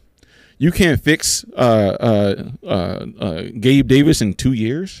 years, you can't fix Gabe Davis in 2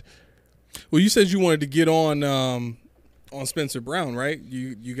 years. Well, you said you wanted to get on Spencer Brown, right?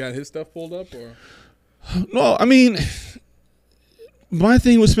 You got his stuff pulled up, or? No, I mean, my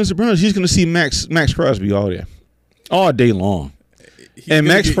thing with Spencer Brown is he's going to see Max Crosby all day long. And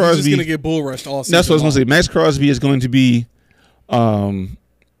Max Crosby, he's just going to get bull rushed all season. That's what I was going to say. Max Crosby is going to be,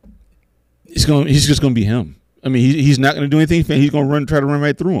 he's just going to be him. I mean, he's not going to do anything. He's going to try to run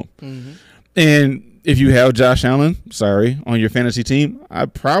right through him. Mm-hmm. And if you have Josh Allen, on your fantasy team, I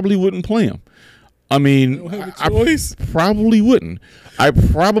probably wouldn't play him. I mean, I probably wouldn't. I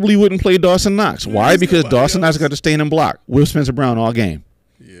probably wouldn't play Dawson Knox. Why? Because Dawson Knox got to stay in and block with Spencer Brown all game.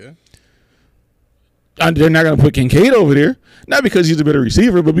 Yeah. They're not going to put Kincaid over there, not because he's a better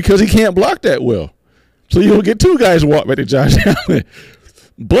receiver, but because he can't block that well. So you'll get two guys walk back to Josh Allen.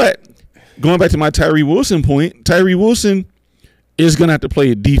 But going back to my Tyree Wilson point, Tyree Wilson is going to have to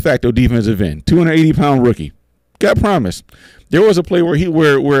play a de facto defensive end, 280-pound rookie. Got promised. There was a play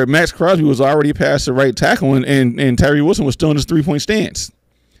where Max Crosby was already past the right tackle and Tyree Wilson was still in his 3-point stance.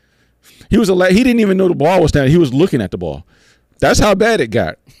 He didn't even know the ball was down. He was looking at the ball. That's how bad it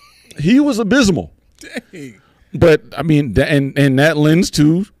got. He was abysmal. Dang. But I mean, and that lends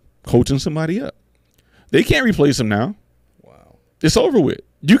to coaching somebody up. They can't replace him now. Wow. It's over with.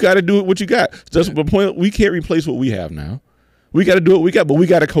 You got to do it what you got. That's the point. We can't replace what we have now. We got to do what we got, but we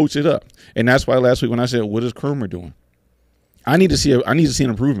got to coach it up. And that's why last week when I said, "What is Kromer doing?" I need to see an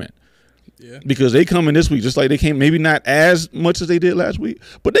improvement. Yeah. Because they come in this week just like they came, maybe not as much as they did last week,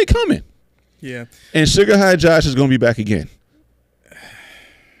 but they coming. Yeah. And Sugar High Josh is going to be back again.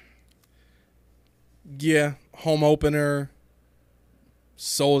 Yeah, home opener,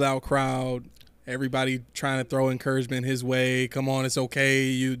 sold out crowd, everybody trying to throw encouragement his way. Come on, it's okay.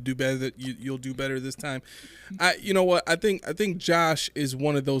 You do better. You'll do better this time. You know what? I think Josh is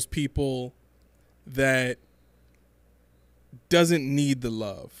one of those people that doesn't need the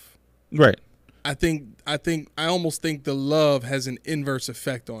love. Right. I almost think the love has an inverse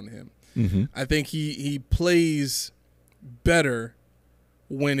effect on him. Mm-hmm. I think he plays better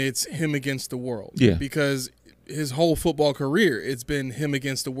when it's him against the world. Yeah. Because his whole football career, it's been him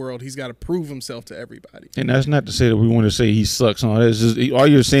against the world. He's got to prove himself to everybody. And that's not to say that we want to say he sucks on it. All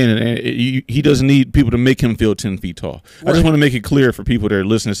you're saying is he doesn't need people to make him feel 10 feet tall. Right. I just want to make it clear for people that are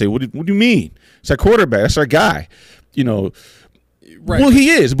listening to say, what do you mean? It's our quarterback. That's our guy. Right. Well, he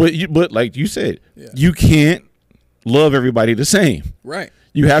is. But like you said, You can't love everybody the same. Right.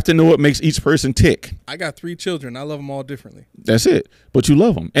 You have to know what makes each person tick. I got 3 children. I love them all differently. That's it. But you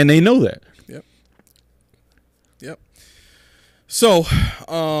love them, and they know that. Yep. So,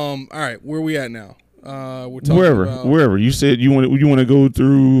 all right, where we at now? We're talking wherever. You said you want to go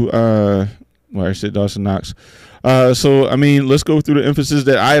through. I said Dawson Knox. So I mean, let's go through the emphasis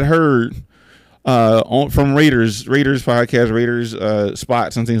that I had heard from Raiders podcast, Raiders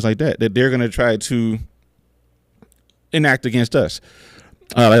spots and things like that they're going to try to enact against us.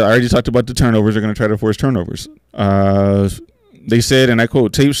 I already talked about the turnovers. They're going to try to force turnovers. They said, and I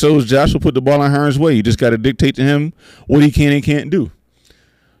quote, "Tape shows Josh will put the ball in Hearn's way. You just got to dictate to him what he can and can't do."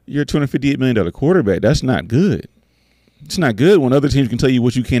 You're a $258 million quarterback. That's not good. It's not good when other teams can tell you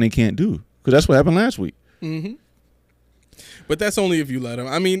what you can and can't do, because that's what happened last week. Mm-hmm. But that's only if you let him.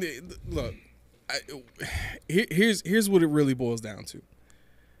 I mean, look, here's what it really boils down to.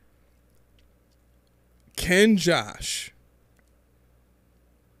 Can Josh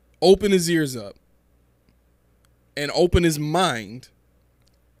open his ears up and open his mind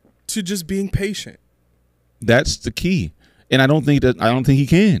to just being patient? That's the key. And I don't think he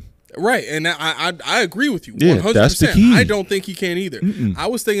can. Right. And I agree with you. Yeah, 100%. That's the key. I don't think he can either. Mm-mm. I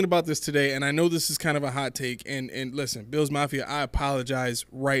was thinking about this today, and I know this is kind of a hot take. And listen, Bills Mafia, I apologize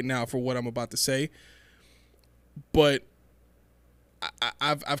right now for what I'm about to say. But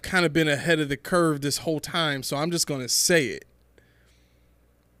I've kind of been ahead of the curve this whole time, so I'm just going to say it.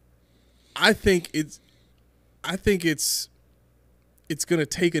 I think it's going to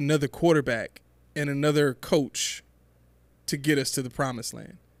take another quarterback and another coach to get us to the promised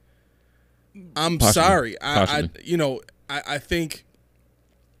land. I'm sorry. I think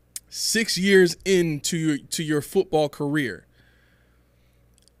 6 years into your football career,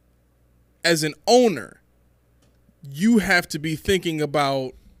 as an owner, you have to be thinking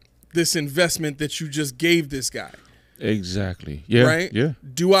about this investment that you just gave this guy. Exactly. Yeah. Right? Yeah.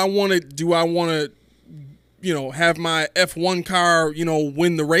 Do I want to have my F1 car,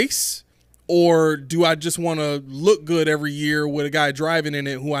 win the race? or do I just want to look good every year with a guy driving in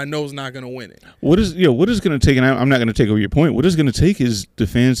it who I know is not going to win it? What is going to take? And I'm not going to take over your point. What is going to take is the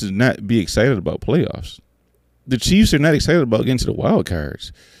fans to not be excited about playoffs. The Chiefs are not excited about getting to the wild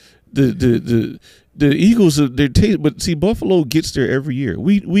cards. The Eagles are but see, Buffalo gets there every year.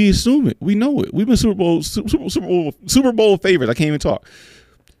 We assume it. We know it. We've been Super Bowl favorites. I can't even talk.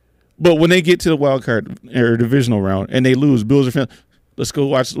 But when they get to the wild card or divisional round and they lose, Bills are fans. Let's go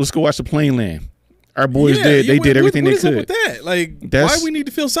watch the plane land. Our boys did. They did everything they could. What is up with that? Like, why do we need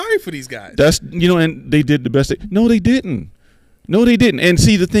to feel sorry for these guys? That's and they did the best. No, they didn't. No, they didn't. And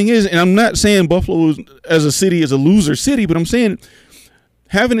see, the thing is, and I'm not saying Buffalo as a city is a loser city, but I'm saying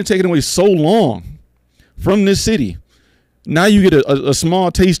having it taken away so long from this city, now you get a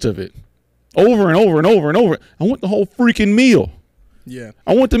small taste of it over and over and over and over. I want the whole freaking meal. Yeah.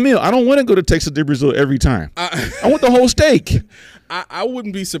 I want the meal. I don't want to go to Texas de Brazil every time. I want the whole steak. I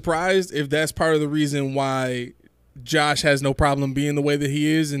wouldn't be surprised if that's part of the reason why Josh has no problem being the way that he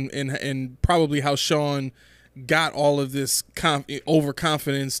is, and probably how Sean got all of this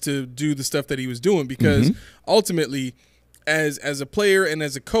overconfidence to do the stuff that he was doing, because ultimately, as a player and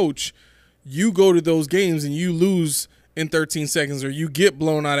as a coach, you go to those games and you lose in 13 seconds, or you get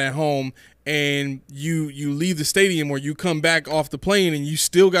blown out at home, and you leave the stadium, or you come back off the plane and you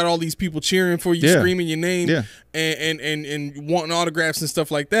still got all these people cheering for you, screaming your name, and wanting autographs and stuff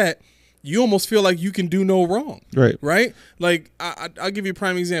like that. You almost feel like you can do no wrong. Right? Like, I'll give you a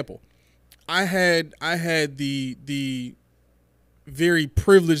prime example. I had the very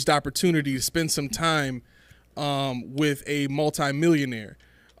privileged opportunity to spend some time with a multimillionaire.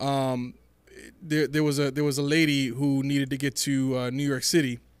 There was a lady who needed to get to New York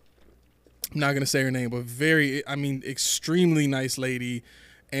City. I'm not gonna say her name, but extremely nice lady,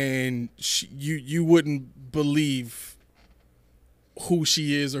 and you wouldn't believe who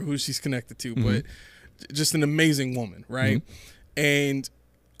she is or who she's connected to, but just an amazing woman, right? And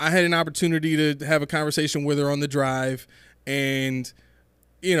I had an opportunity to have a conversation with her on the drive, and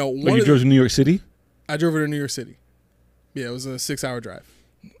you drove to New York City? I drove her to New York City. Yeah, it was a 6-hour drive.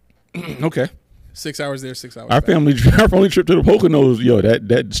 Okay. 6 hours there, 6 hours our back. family trip to the Poconos,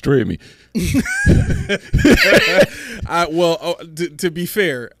 that destroyed me. To be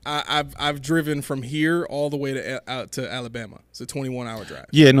fair, I've driven from here all the way to Alabama. It's a 21-hour drive.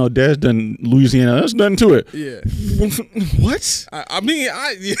 Yeah, no, Dad's done Louisiana. There's nothing to it. Yeah. What?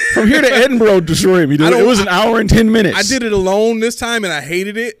 From here to Edinburgh destroyed me. It was an hour and 10 minutes. I did it alone this time, and I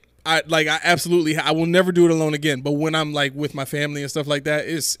hated it. I will never do it alone again. But when I'm like with my family and stuff like that,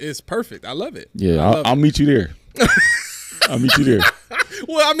 it's perfect. I love it. Yeah, I'll meet you there. I'll meet you there.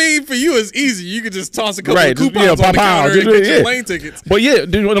 Well, for you it's easy. You could just toss a couple of coupons on the counter and get your plane tickets. But yeah,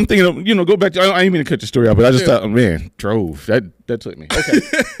 dude, what I'm thinking of, go back to, I ain't mean to cut the story out, but I just thought, drove. That took me. Okay.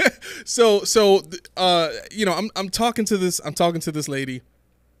 So I'm talking to this lady.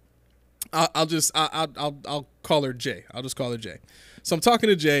 I'll call her Jay. I'll just call her Jay. So I'm talking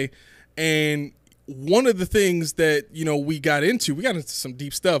to Jay, and one of the things that we got into some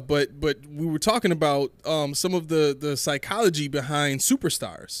deep stuff, but we were talking about some of the psychology behind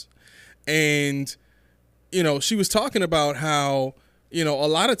superstars, and she was talking about how a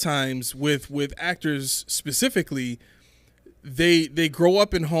lot of times with actors specifically, they grow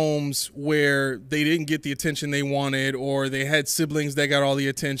up in homes where they didn't get the attention they wanted, or they had siblings that got all the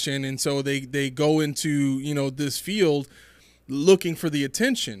attention, and so they go into this field looking for the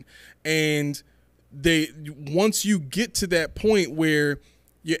attention. And once you get to that point where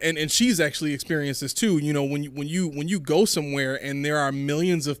and she's actually experienced this too, when you go somewhere and there are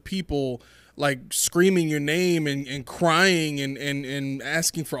millions of people like screaming your name and crying and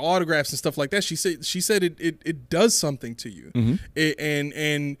asking for autographs and stuff like that, she said it does something to you.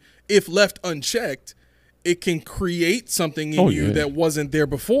 And if left unchecked, it can create something in you that wasn't there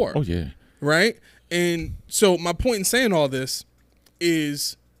before. Oh yeah. Right? And so my point in saying all this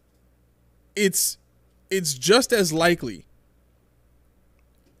is it's just as likely.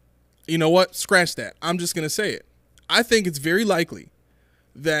 You know what? Scratch that. I'm just going to say it. I think it's very likely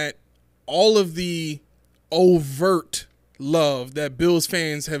that all of the overt love that Bills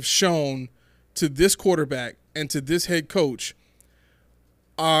fans have shown to this quarterback and to this head coach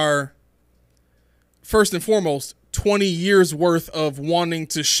are, first and foremost, 20 years worth of wanting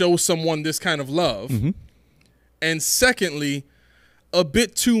to show someone this kind of love. And secondly, a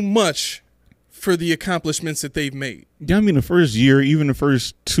bit too much for the accomplishments that they've made. Yeah, the first year, even the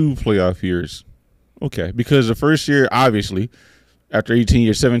first 2 playoff years. Okay, because the first year, obviously, after 18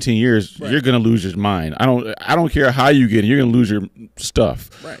 years, 17 years, you're going to lose your mind. I don't care how you get it, you're going to lose your stuff.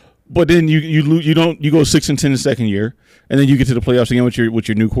 Right. But then you go 6-10 the second year, and then you get to the playoffs again with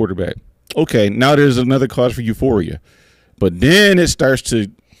your new quarterback. Okay, now there's another cause for euphoria. But then it starts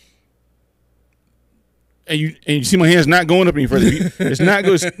to, and you see my hands not going up any further. It's not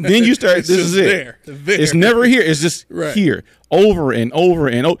good. Then you start, this is it. There. It's never here. It's just Right. here over and over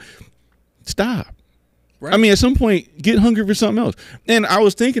and over. Stop. Right. I mean, at some point, get hungry for something else. And I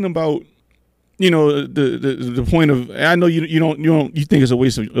was thinking about, the point of, I know you think it's a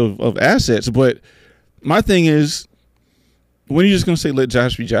waste of assets, but my thing is, when are you just going to say let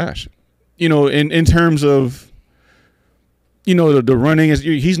Josh be Josh? In terms of, the running is,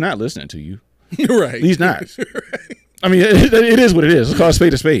 he's not listening to you. Right. He's not. Right. I mean, it is what it is. It's called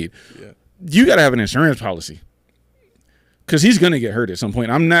spade a spade. Yeah. You got to have an insurance policy because he's going to get hurt at some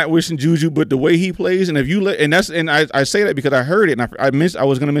point. I'm not wishing Juju, but the way he plays, and if you I say that because I heard it, and I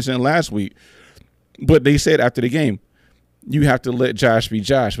was going to mention it last week, but they said after the game, you have to let Josh be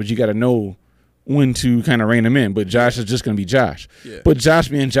Josh, but you got to know when to kind of rein him in. But Josh is just going to be Josh. Yeah. But Josh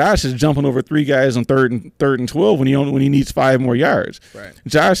being Josh is jumping over 3 guys on third and 12 when he needs 5 more yards. Right.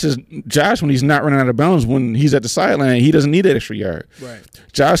 Josh is Josh when he's not running out of bounds. When he's at the sideline, he doesn't need that extra yard. Right.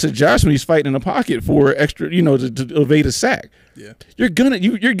 Josh is Josh when he's fighting in the pocket for extra, to evade a sack. Yeah. You're gonna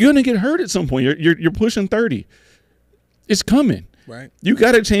get hurt at some point. You're pushing 30. It's coming. Right. You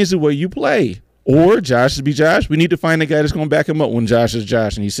got to change the way you play. Or Josh is be Josh. We need to find a guy that's going to back him up when Josh is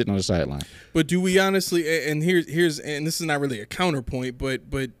Josh and he's sitting on the sideline. But do we honestly? And here's and this is not really a counterpoint, but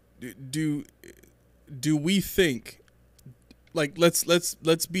do we think, like, let's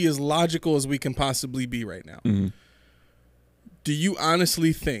be as logical as we can possibly be right now. Mm-hmm. Do you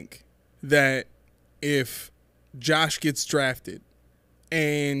honestly think that if Josh gets drafted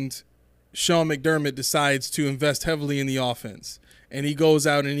and Sean McDermott decides to invest heavily in the offense, and he goes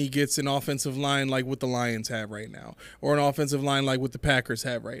out and he gets an offensive line like what the Lions have right now, or an offensive line like what the Packers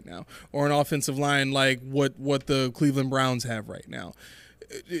have right now, or an offensive line like what the Cleveland Browns have right now,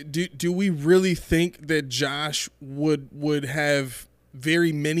 do we really think that Josh would have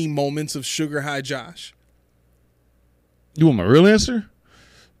very many moments of sugar high Josh? You want my real answer?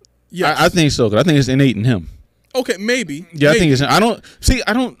 Yes. I think so, because I think it's innate in him. Okay, maybe. Yeah, maybe. I think it's. I don't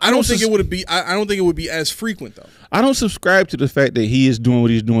think it would be. I don't think it would be as frequent though. I don't subscribe to the fact that he is doing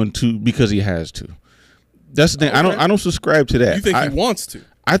what he's doing because he has to. That's the thing. Okay. I don't subscribe to that. You think he wants to?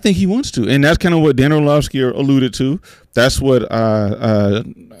 I think he wants to, and that's kind of what Dan Orlovsky alluded to. That's what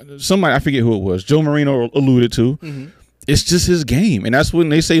somebody, I forget who it was, Joe Marino alluded to. Mm-hmm. It's just his game, and that's when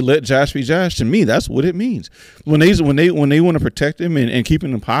they say let Josh be Josh. To me, that's what it means. When they want to protect him and keep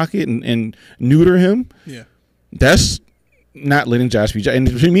him in the pocket and neuter him. Yeah. That's not letting Josh be Josh. And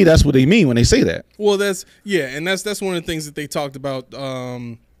to me, that's what they mean when they say that. Well, that's one of the things that they talked about.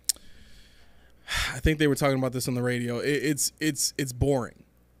 I think they were talking about this on the radio. It's boring.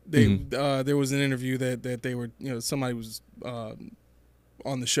 There was an interview that they were, somebody was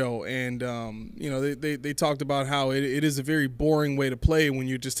on the show, and they talked about how it is a very boring way to play when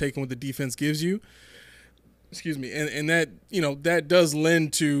you're just taking what the defense gives you. Excuse me, and that that does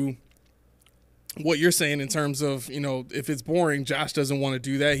lend to what you're saying in terms of, if it's boring, Josh doesn't want to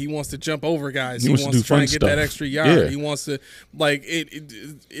do that. He wants to jump over guys. He wants to try and get that extra yard. Yeah. He wants to, like,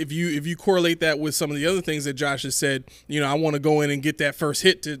 if you correlate that with some of the other things that Josh has said, I want to go in and get that first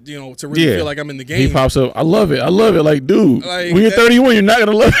hit to really feel like I'm in the game. He pops up. I love it. Like, dude, when you're 31, you're not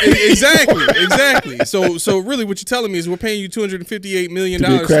going to love it. Exactly. So really what you're telling me is we're paying you $258 million to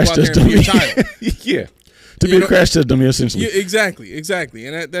go out there and be a child. Yeah. To be a crash test dummy, essentially. Yeah, exactly.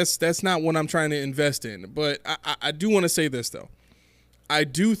 And that's not what I'm trying to invest in. But I do want to say this, though. I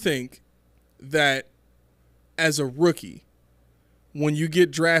do think that as a rookie, when you get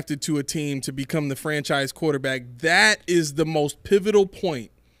drafted to a team to become the franchise quarterback, that is the most pivotal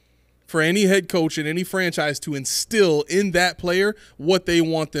point for any head coach in any franchise to instill in that player what they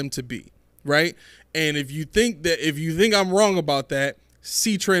want them to be, right? And if you think I'm wrong about that,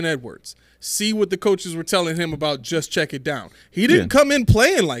 see Trent Edwards. See what the coaches were telling him about just check it down. He didn't come in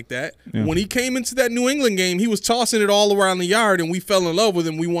playing like that. Yeah. When he came into that New England game, he was tossing it all around the yard, and we fell in love with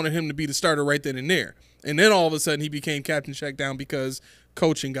him. We wanted him to be the starter right then and there. And then all of a sudden he became captain check down because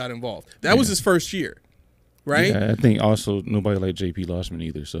coaching got involved. That was his first year, right? Yeah, I think also nobody liked J.P. Lossman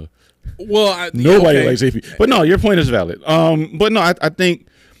either. So, nobody likes J.P. But no, your point is valid. But no, I think,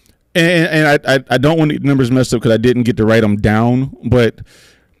 and I don't want the numbers messed up because I didn't get to write them down, but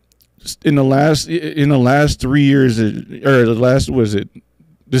in the last 3 years, or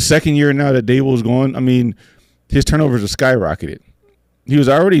the second year now that Dable's gone, I mean, his turnovers have skyrocketed. He was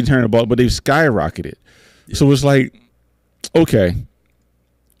already turning the ball, but they've skyrocketed. Yeah. So it's like, okay,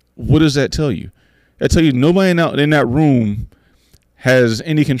 what does that tell you? That tell you nobody in that room has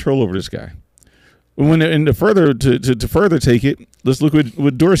any control over this guy. To further take it, let's look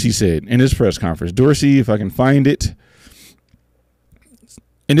what Dorsey said in his press conference. Dorsey, if I can find it.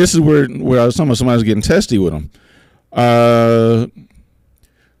 And this is where I was talking about somebody was getting testy with him.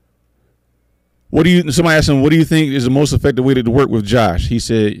 Somebody asked him, what do you think is the most effective way to work with Josh? He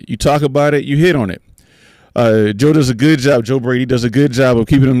said, you talk about it, you hit on it. Joe does a good job. Joe Brady does a good job of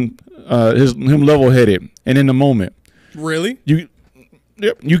keeping him level-headed and in the moment. Really? You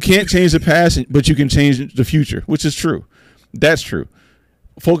can't change the past, but you can change the future, which is true. That's true.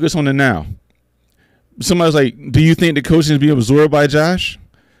 Focus on the now. Somebody's like, do you think the coaching is being absorbed by Josh?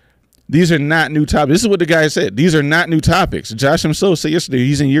 These are not new topics. This is what the guy said. These are not new topics. Josh himself said yesterday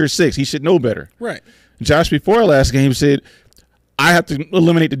he's in year 6. He should know better. Right. Josh before last game said, I have to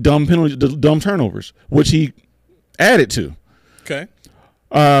eliminate the dumb penalties, the dumb turnovers, which he added to. Okay.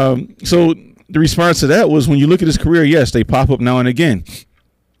 So the response to that was, when you look at his career, yes, they pop up now and again.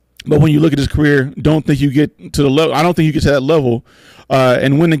 But when you look at his career, don't think you get to the level. I don't think you get to that level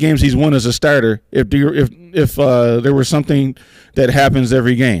and win the games he's won as a starter if there was something that happens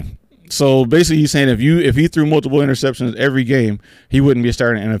every game. So basically, he's saying if he threw multiple interceptions every game, he wouldn't be a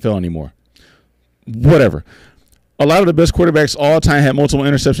starter in the NFL anymore. Whatever. A lot of the best quarterbacks all time had multiple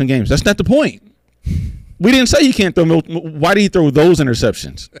interception games. That's not the point. We didn't say he can't throw. Why did he throw those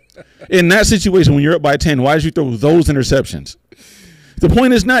interceptions? In that situation, when you're up by 10, why did you throw those interceptions? The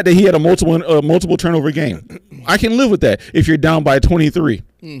point is not that he had a multiple turnover game. I can live with that if you're down by 23,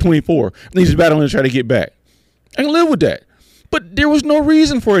 24, and he's battling to try to get back. I can live with that. But there was no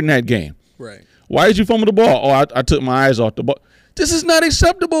reason for it in that game. Right. Why did you fumble the ball? Oh, I took my eyes off the ball. This is not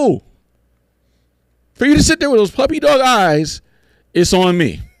acceptable. For you to sit there with those puppy dog eyes, it's on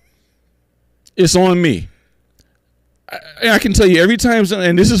me. It's on me. I can tell you every time,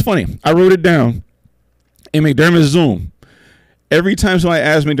 and this is funny, I wrote it down in McDermott's Zoom. Every time somebody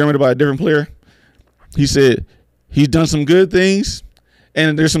asked McDermott about a different player, he said he's done some good things,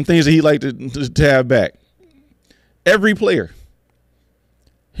 and there's some things that he'd like to have back. Every player.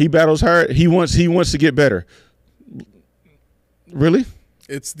 He battles hard. He wants to get better. Really?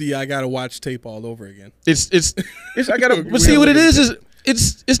 It's the I gotta watch tape all over again. It's I gotta. But see what it is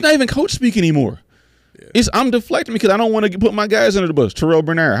it's not even coach speak anymore. Yeah. I'm deflecting because I don't want to put my guys under the bus. Terrell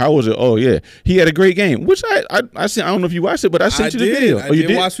Bernard, how was it? Oh yeah, he had a great game. Which I sent. I don't know if you watched it, but I sent you the video. I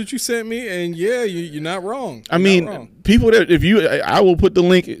did watch what you sent me, and yeah, you're not wrong. People that I will put the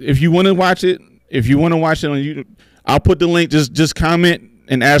link if you want to watch it. If you want to watch it on YouTube, I'll put the link. Just comment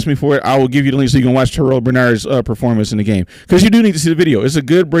and ask me for it. I will give you the link so you can watch Terrell Bernard's performance in the game, because you do need to see the video. It's a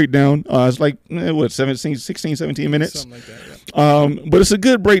good breakdown. It's like 16, 17 minutes. Something like that. Yeah. But it's a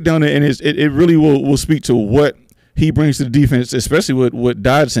good breakdown, and it really will speak to what he brings to the defense, especially what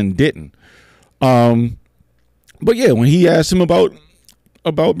Dodson didn't. But yeah, when he asked him about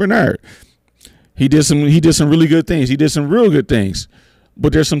Bernard, he did some really good things. He did some real good things,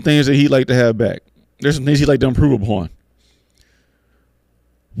 but there's some things that he'd like to have back. There's some things he'd like to improve upon.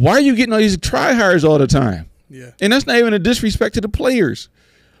 Why are you getting all these try-hards all the time? Yeah. And that's not even a disrespect to the players.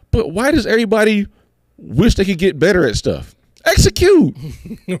 But why does everybody wish they could get better at stuff? Execute.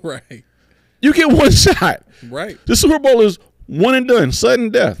 Right. You get one shot. Right. The Super Bowl is one and done, sudden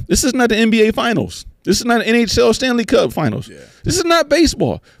death. This is not the NBA Finals. This is not NHL Stanley Cup Finals. Yeah. This is not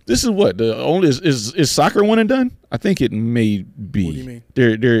baseball. This is what the only is soccer one and done? I think it may be. What do you mean?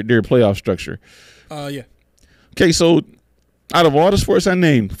 Their playoff structure. Yeah. Okay, so out of all the sports I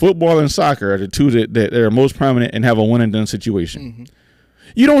named, football and soccer are the two that are most prominent and have a one and done situation. Mm-hmm.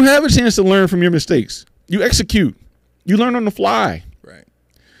 You don't have a chance to learn from your mistakes. You execute. You learn on the fly. Right.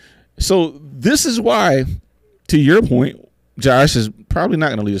 So this is why, to your point, Josh is probably not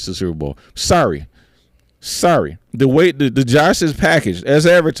going to lead us to the Super Bowl. Sorry. The way the Josh's package as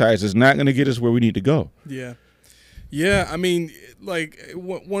advertised is not going to get us where we need to go. Yeah. Yeah, I mean, like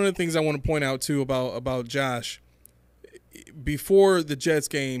one of the things I want to point out too about Josh, before the Jets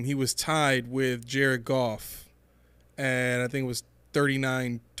game, he was tied with Jared Goff, and I think it was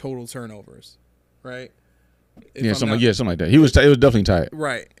 39 total turnovers, right? Something like that. It was definitely tied.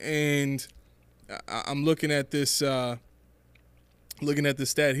 Right, and I'm looking at this stat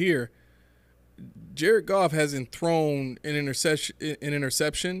here. Jared Goff hasn't thrown an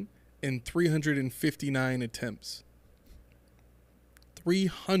interception in 359 attempts.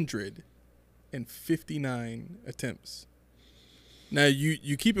 359 attempts. Now,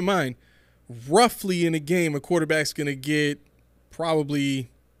 you keep in mind, roughly in a game, a quarterback's going to get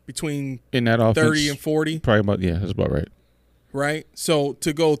probably between in that offense, 30 and 40. Probably that's about right. Right? So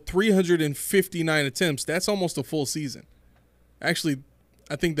to go 359 attempts, that's almost a full season. Actually,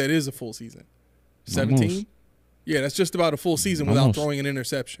 I think that is a full season. 17? Yeah, that's just about a full season without throwing an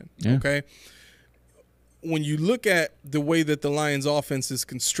interception. Yeah. Okay? when you look at the way that the Lions offense is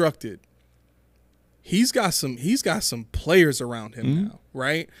constructed, he's got some players around him now,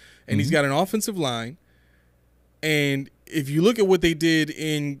 right? And he's got an offensive line. And if you look at what they did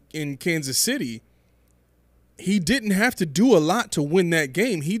in Kansas City, he didn't have to do a lot to win that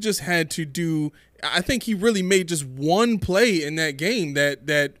game. He just had to do – I think he really made just one play in that game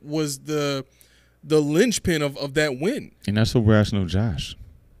that was the linchpin of that win. And that's what we're asking of Josh.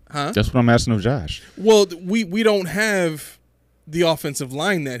 Huh? That's what I'm asking of Josh. Well, we don't have the offensive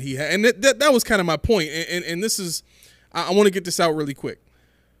line that he had. And that was kind of my point. And this is – I want to get this out really quick.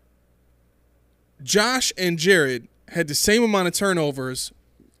 Josh and Jared had the same amount of turnovers.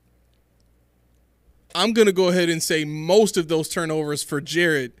 I'm going to go ahead and say most of those turnovers for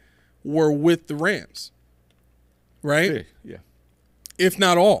Jared were with the Rams, right? Yeah. If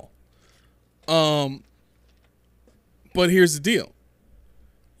not all. But here's the deal.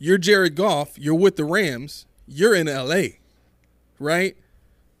 You're Jared Goff. You're with the Rams. You're in L.A., right?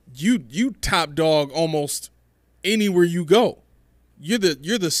 You top dog almost anywhere you go. You're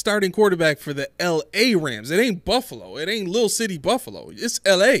the starting quarterback for the L.A. Rams. It ain't Buffalo. It ain't Little City Buffalo. It's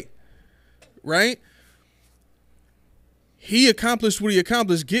L.A., right? He accomplished what he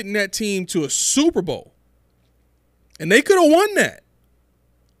accomplished, getting that team to a Super Bowl. And they could have won that.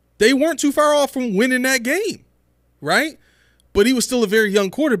 They weren't too far off from winning that game, right? But he was still a very young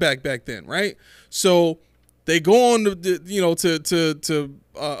quarterback back then, right? So they go on to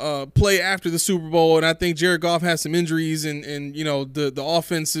play after the Super Bowl, and I think Jared Goff has some injuries, and the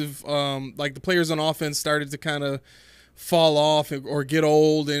offensive the players on offense started to kind of fall off or get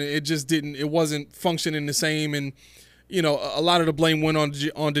old, and it wasn't functioning the same. And a lot of the blame went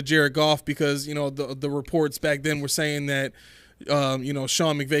onto Jared Goff because the reports back then were saying that Sean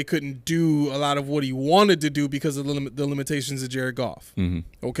McVay couldn't do a lot of what he wanted to do because of the limitations of Jared Goff.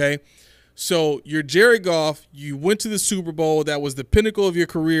 Okay. So you're Jared Goff. You went to the Super Bowl. That was the pinnacle of your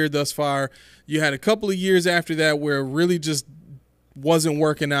career thus far. You had a couple of years after that where it really just wasn't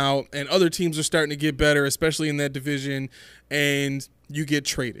working out, and other teams are starting to get better, especially in that division, and you get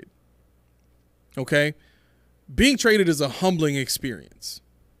traded. Okay? Being traded is a humbling experience,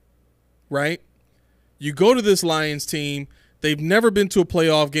 right? You go to this Lions team. They've never been to a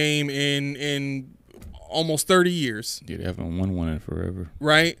playoff game in almost 30 years. Yeah, they haven't won one in forever.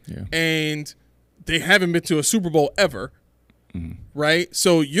 Right? Yeah. And they haven't been to a Super Bowl ever. Right?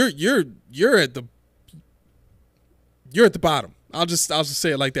 So you're at the bottom. I'll just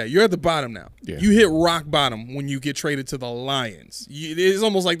say it like that. You're at the bottom now. Yeah. You hit rock bottom when you get traded to the Lions. It's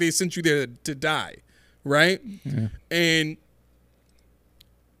almost like they sent you there to die, right? Yeah. And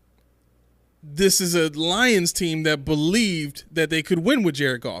this is a Lions team that believed that they could win with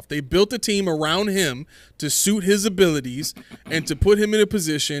Jared Goff. They built a team around him to suit his abilities and to put him in a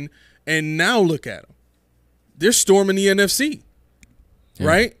position. And now look at them. They're storming the NFC,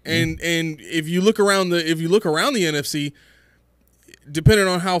 right? And if you look around the NFC, depending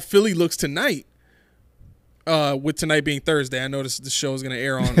on how Philly looks tonight, with tonight being Thursday, I noticed the show is going to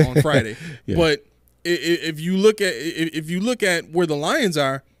air on Friday. Yeah. But if you look at where the Lions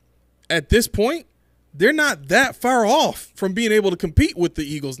are. At this point, they're not that far off from being able to compete with the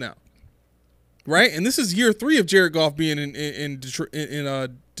Eagles now, right? And this is year 3 of Jared Goff being in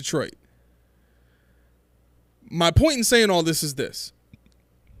Detroit. My point in saying all this is this.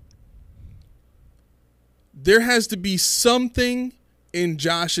 There has to be something in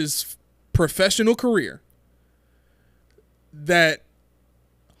Josh's professional career that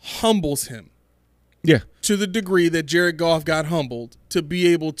humbles him. Yeah. To the degree that Jared Goff got humbled to be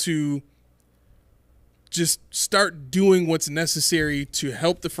able to just start doing what's necessary to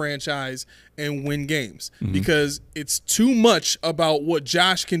help the franchise and win games. Because it's too much about what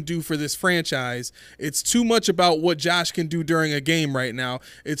Josh can do for this franchise. It's too much about what Josh can do during a game right now.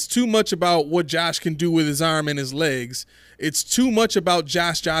 It's too much about what Josh can do with his arm and his legs. It's too much about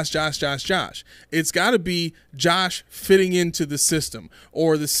Josh. It's got to be Josh fitting into the system,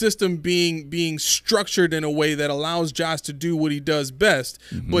 or the system being structured in a way that allows Josh to do what he does best.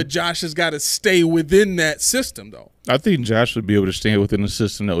 But Josh has got to stay within that system, though. I think Josh would be able to stay within the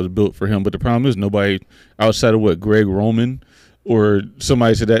system that was built for him. But the problem is nobody outside of Greg Roman or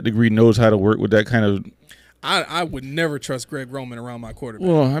somebody to that degree knows how to work with that kind of. I would never trust Greg Roman around my quarterback.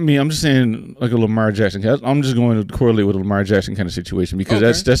 Well, I mean, I'm just saying like a Lamar Jackson. I'm just going to correlate with a Lamar Jackson kind of situation because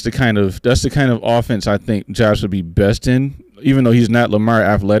that's the kind of offense I think Josh would be best in. Even though he's not Lamar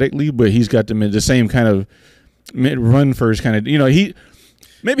athletically, but he's got the same kind of run first kind of.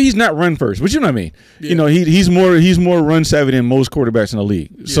 Maybe he's not run first, but you know what I mean. Yeah. He's more run savvy than most quarterbacks in the league.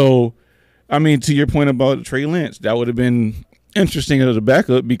 Yeah. So, I mean, to your point about Trey Lance, that would have been interesting as a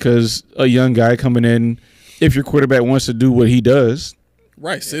backup because a young guy coming in, if your quarterback wants to do what he does.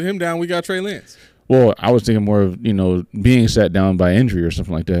 Right. Sit him down. We got Trey Lance. Well, I was thinking more of, being sat down by injury or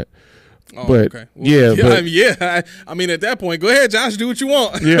something like that. Oh, but okay. Well, I mean, at that point, go ahead, Josh. Do what you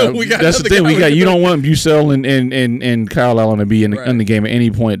want. Yeah, that's the thing. You don't want Bussell and Kyle Allen to be in the game at any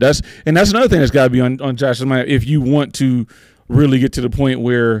point. That's another thing that's got to be on Josh's mind if you want to really get to the point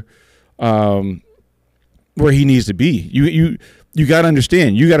where he needs to be. You got to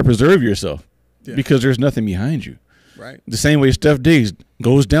understand. You got to preserve yourself because there's nothing behind you. Right. The same way Steph Diggs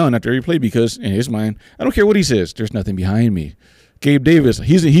goes down after every play because in his mind, I don't care what he says. There's nothing behind me. Gabe Davis,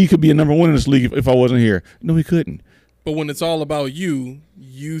 he could be a number one in this league if I wasn't here. No, he couldn't. But when it's all about you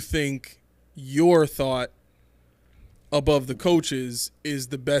think your thought above the coaches is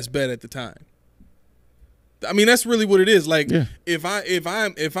the best bet at the time. I mean, that's really what it is. Like, if I'm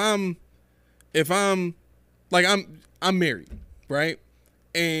like I'm married, right?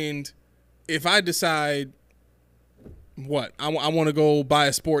 And if I decide I want to go buy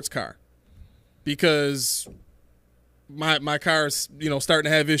a sports car because my car's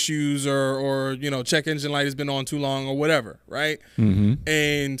starting to have issues or check engine light has been on too long or whatever, right? Mm-hmm.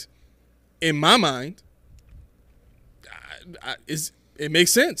 And in my mind, it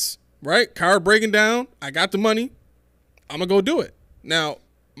makes sense, right? Car breaking down, I got the money, I'm gonna go do it. Now,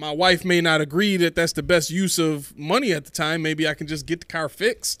 my wife may not agree that that's the best use of money at the time. Maybe I can just get the car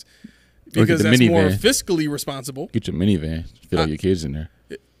fixed because that's more fiscally responsible. Get your minivan, fit all your kids in there.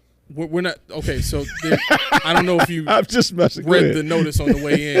 We're not okay. So I don't know if you I'm just read the notice on the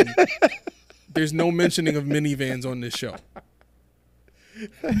way in. There's no mentioning of minivans on this show.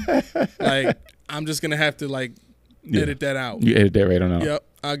 Like, I'm just gonna have to edit that out. You edit that right on out. Yep,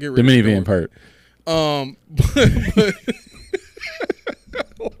 I'll get rid the of minivan part. But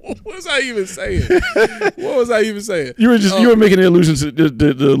what was I even saying? You were making an allusion to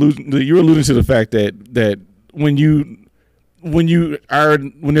you were alluding to the fact that when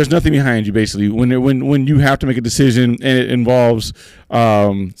there's nothing behind you, basically, when you have to make a decision and it involves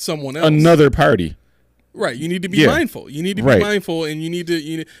someone else, another party. Right, you need to be mindful. You need to be mindful, and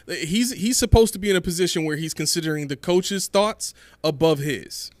he's supposed to be in a position where he's considering the coach's thoughts above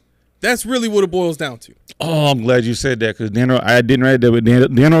his. That's really what it boils down to. Oh, I'm glad you said that because I didn't write that, but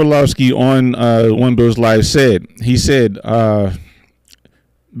Dan Orlovsky on One Bills Live said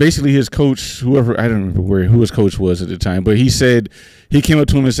basically his coach, I don't remember who his coach was at the time, but he said he came up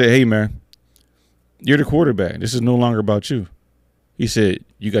to him and said, "Hey man, you're the quarterback. This is no longer about you." He said,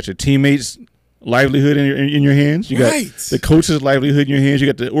 "You got your teammates' livelihood in your hands. You got the coach's livelihood in your hands. You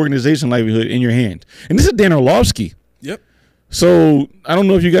got the organization livelihood in your hand." And this is Dan Orlovsky. Yep. So I don't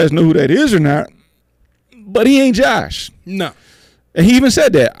know if you guys know who that is or not, but he ain't Josh. No. And he even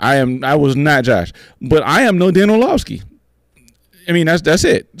said that I was not Josh, but I am no Dan Orlovsky. I mean, that's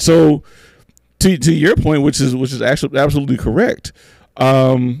it. So to your point, which is actually absolutely correct.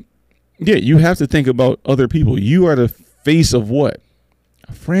 You have to think about other people. You are the face of what?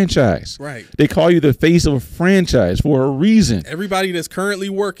 A franchise. Right. They call you the face of a franchise for a reason. Everybody that's currently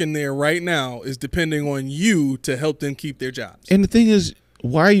working there right now is depending on you to help them keep their jobs. And the thing is,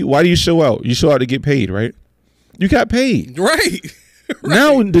 why do you show out? You show out to get paid, right? You got paid. Right.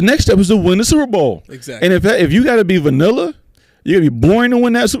 Now the next step is to win the Super Bowl. Exactly. And if you got to be vanilla, you got to be boring to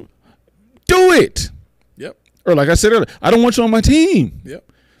win that Super Bowl, do it. Yep. Or like I said earlier, I don't want you on my team. Yep.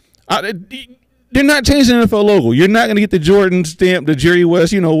 They're not changing the NFL logo. You're not going to get the Jordan stamp, the Jerry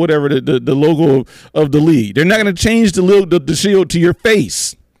West, whatever, the logo of the league. They're not going to change the shield to your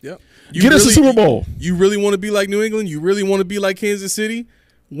face. Yep. Get us a Super Bowl. You really want to be like New England? You really want to be like Kansas City?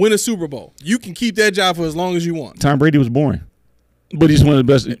 Win a Super Bowl. You can keep that job for as long as you want. Tom Brady was boring, but he's one of the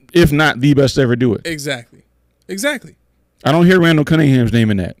best, if not the best to ever do it. Exactly. I don't hear Randall Cunningham's name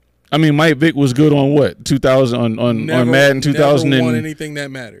in that. I mean, Mike Vick was good on what 2000 on Madden 2000 never won anything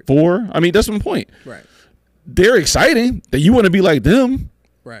that mattered. 4. I mean, that's my point. Right. They're exciting that you want to be like them.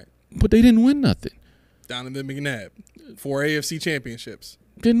 Right. But they didn't win nothing. Donovan McNabb, 4 AFC championships.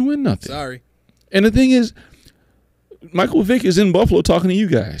 Didn't win nothing. Sorry. And the thing is, Michael Vick is in Buffalo talking to you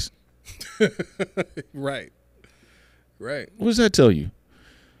guys. Right. What does that tell you?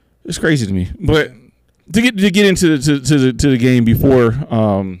 It's crazy to me. But to get into the game before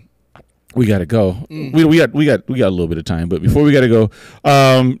we got to go. We got a little bit of time, but before we got to go,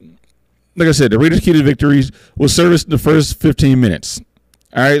 like I said, the Raiders' key to victories was service the first 15 minutes.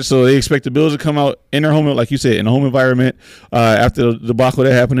 All right, so they expect the Bills to come out in their home, like you said, in a home environment after the debacle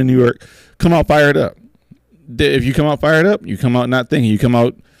that happened in New York, come out fired up. If you come out fired up, you come out not thinking. You come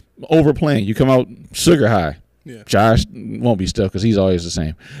out overplaying. You come out sugar high. Yeah. Josh won't be stuck because he's always the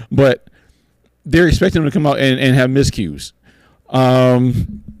same. But they're expecting him to come out and have miscues.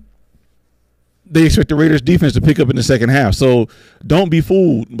 They expect the Raiders defense to pick up in the second half. So don't be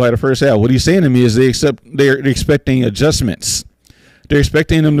fooled by the first half. What he's saying to me is they're expecting adjustments. They're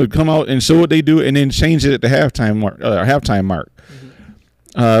expecting them to come out and show what they do and then change it at the halftime mark.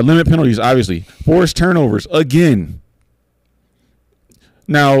 Limit penalties, obviously. Forced turnovers again.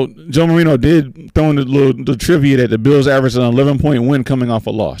 Now, Joe Marino did throw in the trivia that the Bills averaged an 11-point win coming off a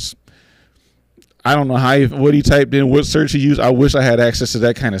loss. I don't know what he typed in, what search he used. I wish I had access to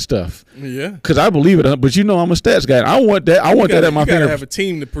that kind of stuff. Yeah, because I believe it. But I'm a stats guy. I want that. I want that at my fingertips. You gotta have a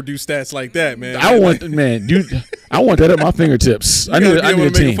team to produce stats like that, man. I want that at my fingertips. I need a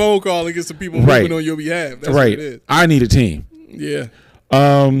team. Make a phone call and get some people moving on your behalf. That's what it is. I need a team. Yeah.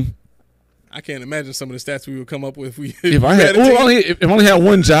 I can't imagine some of the stats we would come up with if I only had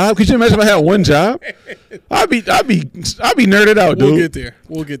one job. Could you imagine if I had one job? I'd be nerded out, dude.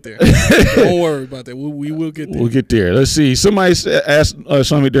 We'll get there. Don't worry about that. We will get there. We'll get there. Let's see. Somebody asked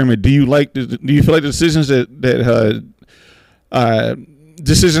Sean McDermott, do you feel like the decisions that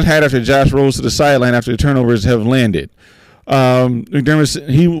decisions had after Josh rolls to the sideline after the turnovers have landed? McDermott said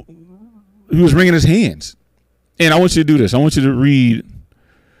he was wringing his hands, and I want you to do this. I want you to read.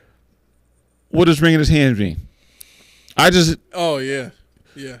 What does wringing his hands mean? Oh, yeah.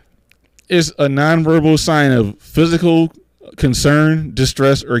 It's a nonverbal sign of physical concern,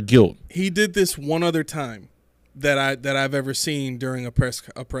 distress, or guilt. He did this one other time that I've ever seen during a press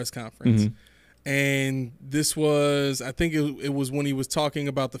conference. Mm-hmm. And this was, I think it was when he was talking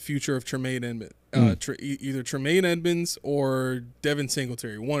about the future of Tremaine Edmonds. Either Tremaine Edmonds or Devin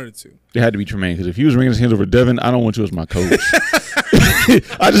Singletary, one of the two. It had to be Tremaine, because if he was wringing his hands over Devin, I don't want you as my coach.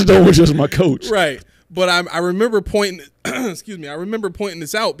 I just don't want you as my coach. Right. But I remember pointing I remember pointing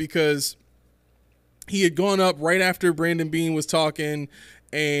this out because he had gone up right after Brandon Beane was talking,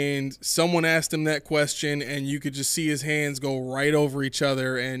 and someone asked him that question, and you could just see his hands go right over each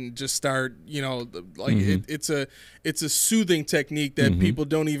other and just start, it's a soothing technique that people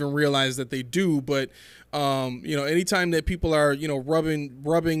don't even realize that they do. But anytime that people are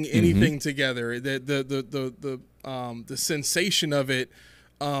rubbing anything together, the sensation of it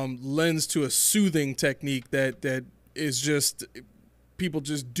lends to a soothing technique that is just, people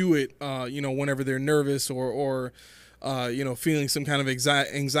just do it whenever they're nervous or feeling some kind of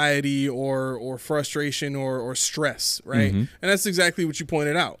anxiety or frustration or stress, right? And that's exactly what you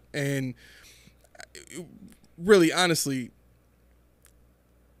pointed out. And really, honestly,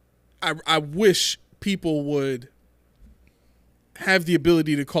 I wish people would have the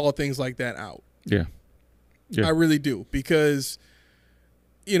ability to call things like that out. Yeah. I really do, because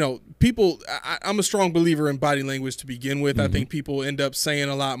people, I'm a strong believer in body language to begin with. I think people end up saying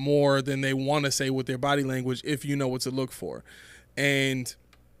a lot more than they want to say with their body language if you know what to look for. And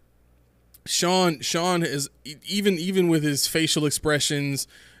Sean is, even with his facial expressions,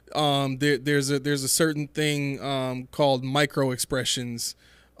 there's a certain thing called micro expressions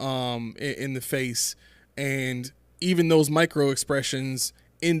in the face, and even those micro expressions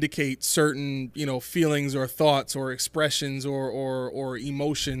indicate certain feelings or thoughts or expressions or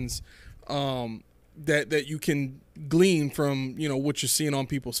emotions that you can glean from what you're seeing on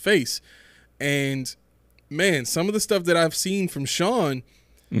people's face. And man, some of the stuff that I've seen from Sean,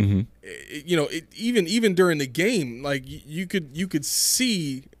 even during the game, like you could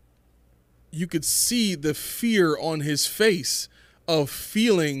see the fear on his face of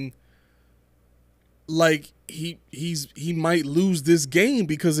feeling like he might lose this game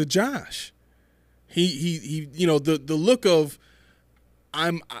because of Josh. He the look of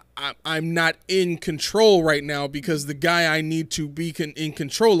I'm not in control right now because the guy I need to be in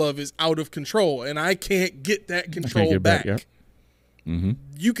control of is out of control, and I can't get that control back. Yep.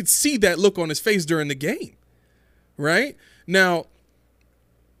 You could see that look on his face during the game, right? Now,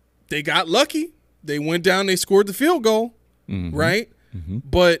 they got lucky. They went down, they scored the field goal, right?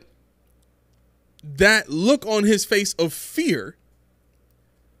 But that look on his face of fear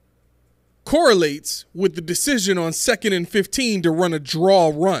correlates with the decision on 2nd and 15 to run a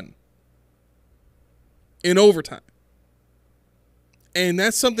draw run in overtime. And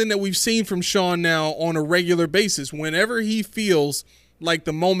that's something that we've seen from Sean now on a regular basis. Whenever he feels like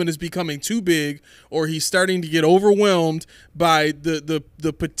the moment is becoming too big or he's starting to get overwhelmed by the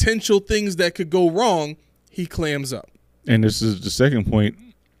potential things that could go wrong, he clams up. And this is the second point.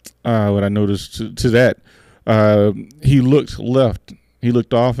 What I noticed to that, he looked left. He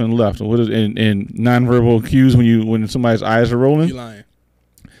looked off and left. What is in nonverbal cues when somebody's eyes are rolling? You lying?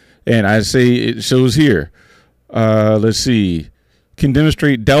 And I say it shows here. Let's see, can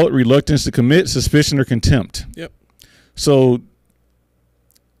demonstrate doubt, reluctance to commit, suspicion, or contempt. Yep. So,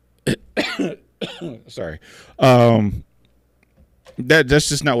 sorry. That's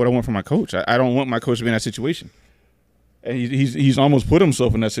just not what I want from my coach. I don't want my coach to be in that situation. And he's almost put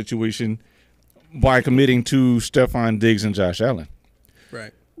himself in that situation by committing to Stephon Diggs and Josh Allen.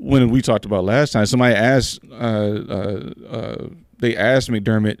 Right. When we talked about last time, somebody asked they asked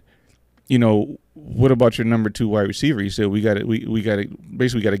McDermott, you know, what about your number 2 wide receiver? He said we got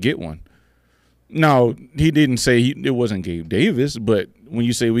to get one. Now, he didn't say it wasn't Gabe Davis, but when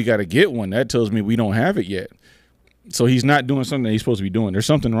you say we got to get one, that tells me we don't have it yet. So he's not doing something that he's supposed to be doing. There's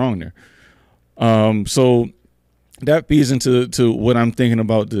something wrong there. So that feeds into what I'm thinking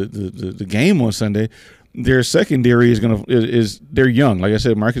about the game on Sunday. Their secondary is they're young. Like I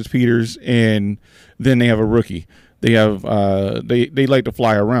said, Marcus Peters, and then they have a rookie. They have they like to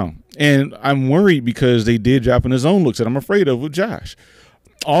fly around, and I'm worried because they did drop in the zone looks that I'm afraid of with Josh.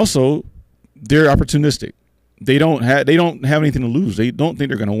 Also, they're opportunistic. They don't have anything to lose. They don't think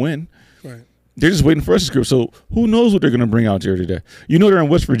they're going to win. Right. They're just waiting for us to script. So who knows what they're going to bring out there today? You know they're in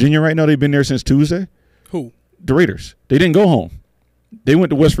West Virginia right now. They've been there since Tuesday. Who? The Raiders. They didn't go home. They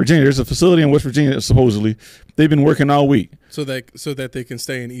went to West Virginia. There's a facility in West Virginia supposedly. They've been working all week. So that they can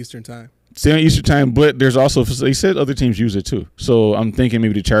stay in Eastern time. Stay on Eastern time, but there's also they said other teams use it too. So I'm thinking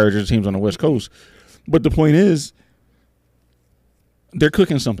maybe the Chargers, teams on the West Coast. But the point is, they're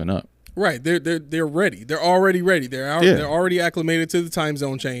cooking something up. Right. They're ready. They're already ready. They're already acclimated to the time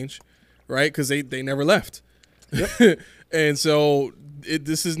zone change, right? Because they never left. Yep. And so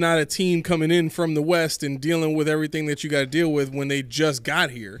this is not a team coming in from the West and dealing with everything that you got to deal with when they just got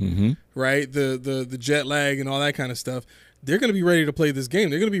here, right? The jet lag and all that kind of stuff. They're going to be ready to play this game.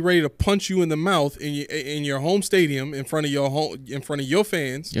 They're going to be ready to punch you in the mouth in your home stadium in front of your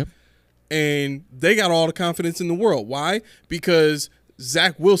fans. Yep. And they got all the confidence in the world. Why? Because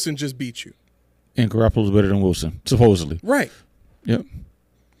Zach Wilson just beat you. And Garoppolo's better than Wilson, supposedly. Right. Yep.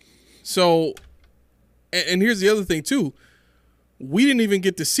 So, and here's the other thing too. We didn't even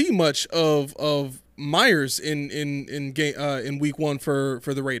get to see much of Myers in week 1 for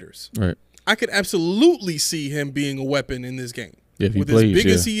the Raiders. Right. I could absolutely see him being a weapon in this game. If he with plays, as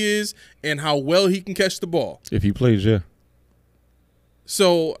big as he is and how well he can catch the ball. If he plays, yeah.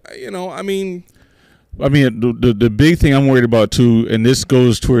 So, you know, I mean, the big thing I'm worried about too, and this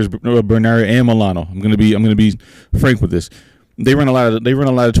goes towards Bernard and Milano. I'm gonna be frank with this. They run a lot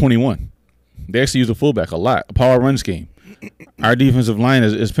of 21. They actually use a fullback a lot, a power run scheme. Our defensive line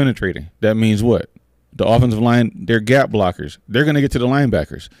is penetrating. That means what? The offensive line, they're gap blockers. They're gonna get to the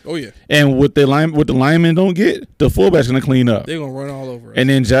linebackers. Oh yeah. And what the linemen don't get, the fullback's gonna clean up. They're gonna run all over us. And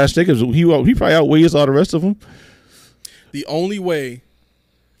then Josh Jacobs, he probably outweighs all the rest of them. The only way,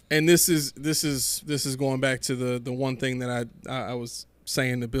 and this is going back to the one thing that I was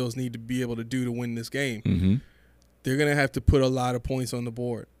saying the Bills need to be able to do to win this game. Mm-hmm. They're gonna have to put a lot of points on the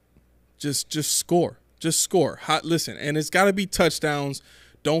board. Just score. Just score. Listen, and it's got to be touchdowns.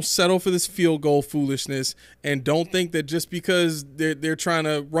 Don't settle for this field goal foolishness, and don't think that just because they're trying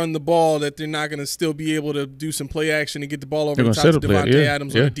to run the ball that they're not going to still be able to do some play action and get the ball over the top to Devontae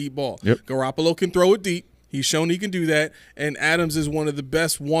Adams on a deep ball. Yep. Garoppolo can throw it deep. He's shown he can do that, and Adams is one of the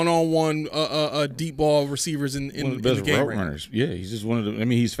best one-on-one deep ball receivers in the best game route right runners. Yeah, he's just one of the. I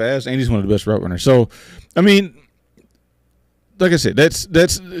mean, he's fast and he's one of the best route runners. So, I mean, like I said, that's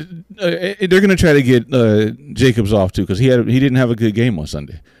they're going to try to get Jacobs off too because he didn't have a good game on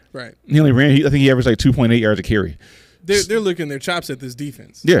Sunday. Right. He only ran. I think he averaged like 2.8 yards a carry. They're licking their chops at this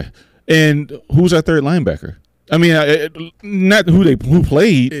defense. Yeah, and who's our third linebacker? I mean, not who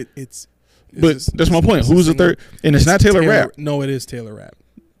played. But that's my point. Who's the third? And it's not Taylor Rapp. No, it is Taylor Rapp.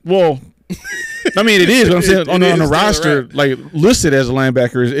 Well, I mean, it is. But I'm saying on the roster, like listed as a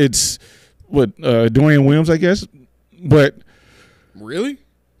linebacker, it's what Dorian Williams, I guess. But really,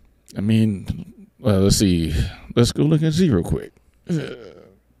 I mean, let's see. Let's go look and see real quick.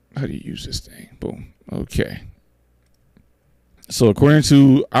 How do you use this thing? Boom. Okay. So according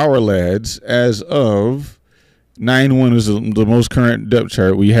to our lads, as of 9/1 is the most current depth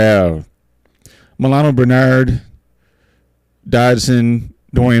chart we have. Milano Bernard, Dodson,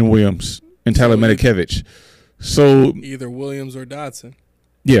 Dorian Williams, and Tyler Matakevich. So either Williams or Dodson.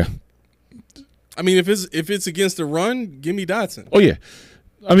 Yeah. I mean, if it's against the run, give me Dodson. Oh yeah.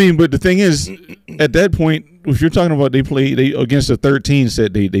 I mean, but the thing is, at that point, if you're talking about they against the 13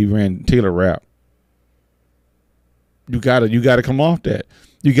 set, they ran Taylor Rapp. You gotta come off that.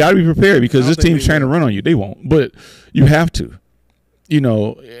 You gotta be prepared because this team's trying to run on you. They won't, but you have to. You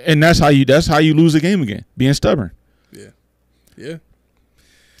know, and that's how you lose the game again, being stubborn. Yeah.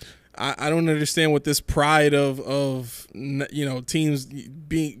 I don't understand what this pride of you know teams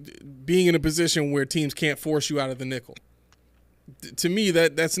being in a position where teams can't force you out of the nickel. To me,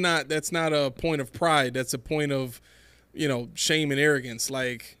 that's not a point of pride. That's a point of shame and arrogance.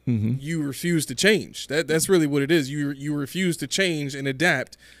 Like you refuse to change. That's really what it is. You refuse to change and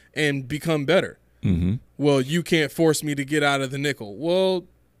adapt and become better. Well, you can't force me to get out of the nickel. Well,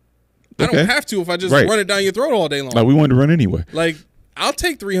 I don't have to if I just run it down your throat all day long. Like we wanted to run anyway. Like I'll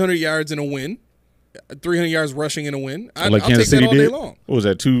take 300 yards in a win. 300 yards rushing in a win. I'll like take Kansas that City all day did. long. What was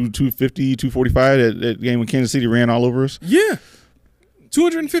that? 250, 245? That game when Kansas City ran all over us. Yeah.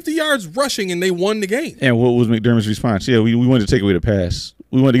 250 yards rushing, and they won the game. And what was McDermott's response? Yeah, we wanted to take away the pass.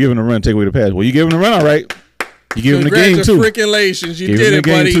 We wanted to give him a run, take away the pass. Well, you gave him the run, all right. You gave him the game too. Congratulations, you did it,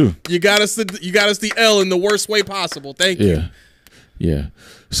 buddy. You got us the L in the worst way possible. Thank you. Yeah.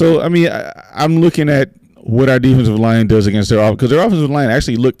 So I mean, I'm looking at what our defensive line does against their offense, because their offensive line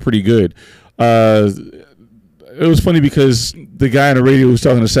actually looked pretty good. It was funny because the guy on the radio was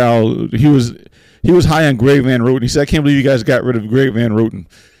talking to Sal. He was high on Greg Van Roten. He said, "I can't believe you guys got rid of Greg Van Roten."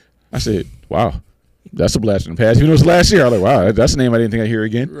 I said, "Wow, that's a blast in the past." Even though it was last year, I was like, "Wow, that's a name I didn't think I'd hear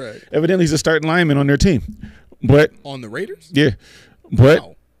again." Right. Evidently, he's a starting lineman on their team. But on the Raiders, yeah,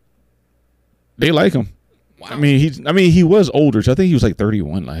 but they like him. Wow. I mean, he was older. So I think he was like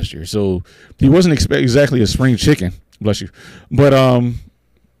 31 last year. So he wasn't exactly a spring chicken. Bless you. But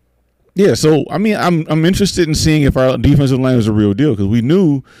yeah. So I mean, I'm interested in seeing if our defensive line is a real deal, because we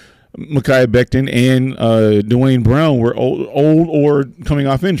knew Mekhi Becton and Dwayne Brown were old or coming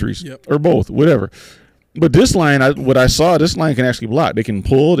off injuries, or both, whatever. But this line, what I saw, this line can actually block. They can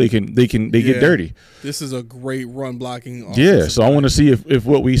pull. They get dirty. This is a great run blocking. Yeah, so I want to see if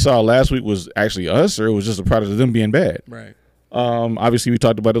what we saw last week was actually us, or it was just a product of them being bad. Right. Obviously, we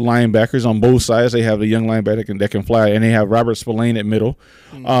talked about the linebackers on both sides. They have the young linebacker that can fly, and they have Robert Spillane at middle.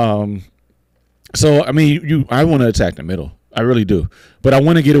 So I mean, I want to attack the middle. I really do. But I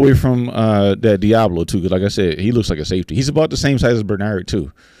want to get away from that Diablo too, because like I said, he looks like a safety. He's about the same size as Bernard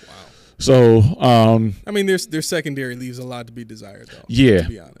too. So, I mean, their secondary leaves a lot to be desired, though. Yeah, to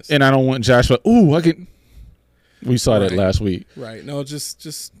be honest. And I don't want Joshua. Ooh, I can. We saw that last week. Right. No, just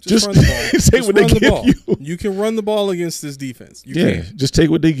run the ball. Take what they give you. You can run the ball against this defense. You can. Just take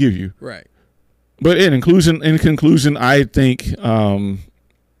what they give you. Right. But in conclusion, I think I'm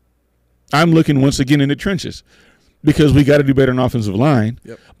looking once again in the trenches, because we got to do better on offensive line.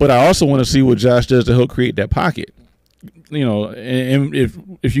 Yep. But I also want to see what Josh does to help create that pocket. And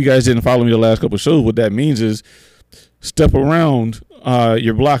if you guys didn't follow me the last couple of shows, what that means is step around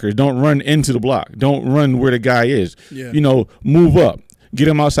your blockers. Don't run into the block. Don't run where the guy is. Yeah. Move up. Get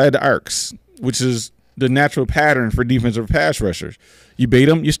him outside the arcs, which is the natural pattern for defensive pass rushers. You bait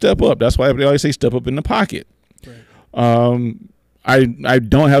them, you step up. That's why they always say step up in the pocket. Right. I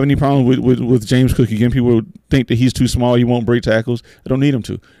don't have any problem with James Cook. Again, people think that he's too small, he won't break tackles. I don't need him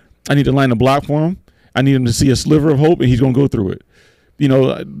to. I need to line the block for him. I need him to see a sliver of hope, and he's going to go through it.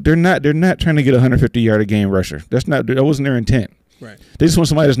 They're not trying to get a 150-yard a game rusher. That wasn't their intent. Right. They just want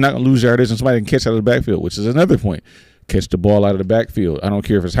somebody that's not going to lose yardage and somebody that can catch out of the backfield, which is another point. Catch the ball out of the backfield. I don't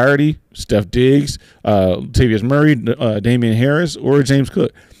care if it's Hardy, Steph Diggs, Tavius Murray, Damian Harris, or James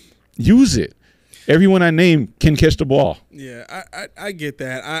Cook. Use it. Everyone I name can catch the ball. Yeah, I get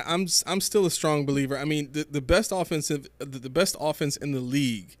that. I'm still a strong believer. I mean, the best offense in the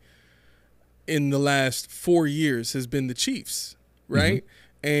league in the last 4 years has been the Chiefs, right?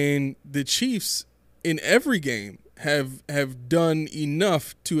 Mm-hmm. And the Chiefs in every game have done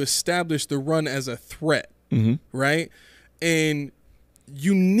enough to establish the run as a threat, right? And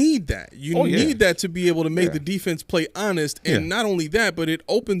you need that. You need that to be able to make the defense play honest. And not only that, but it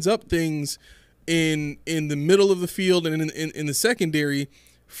opens up things in the middle of the field and in the secondary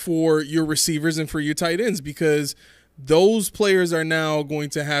for your receivers and for your tight ends, because those players are now going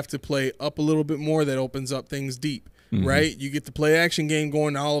to have to play up a little bit more. That opens up things deep, right? You get the play action game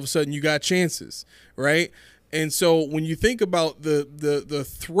going, all of a sudden you got chances, right? And so when you think about the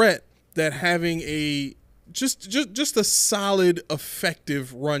threat that having a just a solid,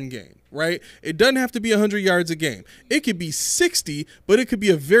 effective run game, right? It doesn't have to be 100 yards a game. It could be 60, but it could be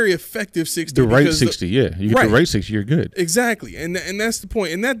a very effective 60. The right 60, yeah. You get the right 60, you're good. Exactly, and that's the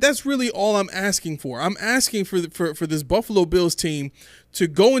point. And that's really all I'm asking for. I'm asking for this Buffalo Bills team to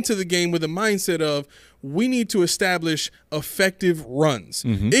go into the game with a mindset of, we need to establish effective runs.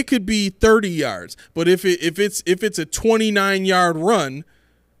 It could be 30 yards, but if it's a 29-yard run,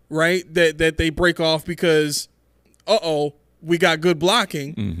 right, that they break off because, we got good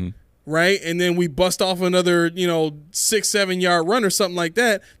blocking, right, and then we bust off another 6-7 yard run or something like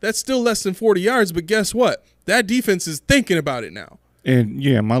that, that's still less than 40 yards. But guess what? That defense is thinking about it now. And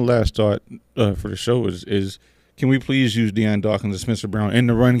yeah, my last thought for the show is can we please use Deion Dawkins and Spencer Brown in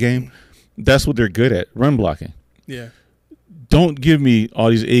the run game? That's what they're good at, run blocking. Yeah. don't give me all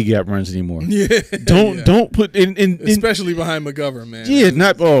these A gap runs anymore. Yeah. Don't put in especially behind McGovern, man. Yeah,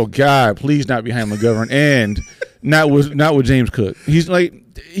 not oh God, please not behind McGovern and not with James Cook. He's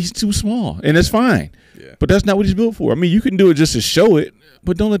too small, and it's fine. Yeah. But that's not what he's built for. I mean, you can do it just to show it,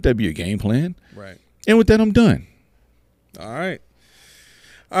 but don't let that be a game plan. Right. And with that, I'm done. All right.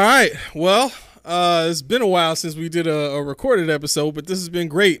 Well, it's been a while since we did a recorded episode, but this has been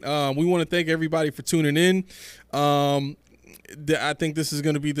great. We want to thank everybody for tuning in. I think this is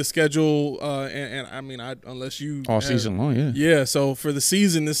going to be the schedule, and I mean, unless you all season long, yeah. Yeah. So for the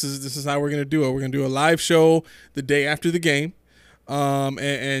season, this is how we're going to do it. We're going to do a live show the day after the game.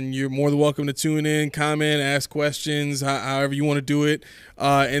 And you're more than welcome to tune in, comment, ask questions, however you want to do it.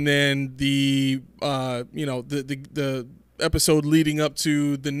 And then the episode leading up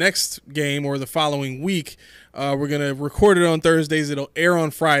to the next game or the following week, we're going to record it on Thursdays. It'll air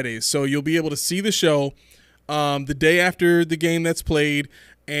on Fridays. So you'll be able to see the show the day after the game that's played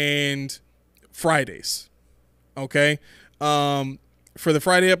and Fridays. Okay. For the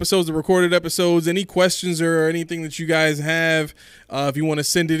Friday episodes, the recorded episodes, any questions or anything that you guys have, if you want to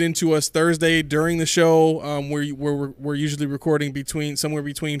send it in to us Thursday during the show, we're usually recording somewhere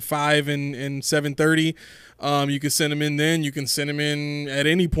between 5 and 7:30. You can send them in then. You can send them in at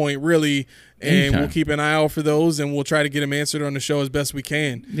any point, really, and Anytime. We'll keep an eye out for those, and we'll try to get them answered on the show as best we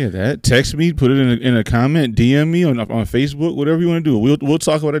can. Yeah, that. Text me, put it in a comment, DM me on Facebook, whatever you want to do. We'll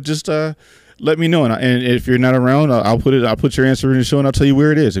talk about it. Just let me know, and if you're not around, I'll put your answer in the show, and I'll tell you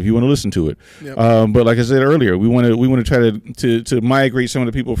where it is if you want to listen to it. Yep. But like I said earlier, we want to try to migrate some of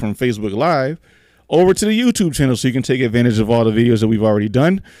the people from Facebook Live over to the YouTube channel so you can take advantage of all the videos that we've already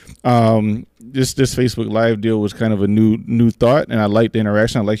done. This Facebook Live deal was kind of a new thought, and I like the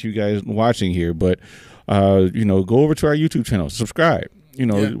interaction. I like you guys watching here, but go over to our YouTube channel, subscribe. We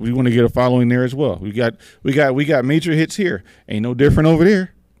want to get a following there as well. We got major hits here. Ain't no different over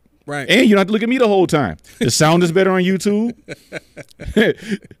there. Right. And you don't have to look at me the whole time. The sound is better on YouTube.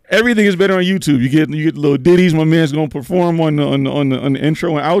 Everything is better on YouTube. You get little ditties my man's gonna perform on the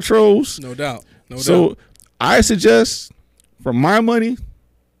intro and outros. No doubt. So I suggest, for my money,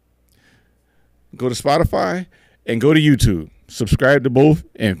 go to Spotify and go to YouTube. Subscribe to both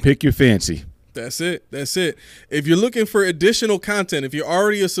and pick your fancy. That's it. If you're looking for additional content, if you're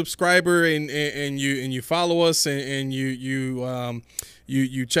already a subscriber and you follow us and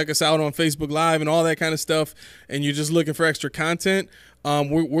you check us out on Facebook Live and all that kind of stuff, and you're just looking for extra content,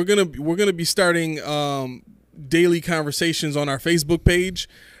 we're gonna be starting daily conversations on our Facebook page.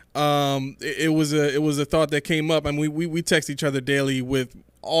 It was a thought that came up, and we text each other daily with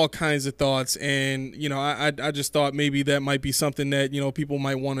all kinds of thoughts, and I just thought maybe that might be something that people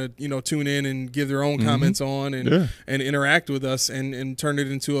might want to tune in and give their own comments on and interact with us and turn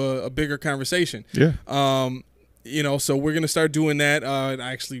it into a bigger conversation. Yeah. So we're gonna start doing that.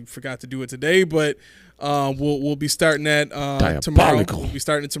 I actually forgot to do it today, but we'll be starting that tomorrow. We'll be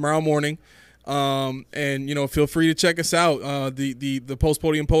starting it tomorrow morning. And feel free to check us out. The Post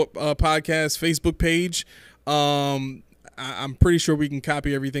Podium podcast Facebook page. I'm pretty sure we can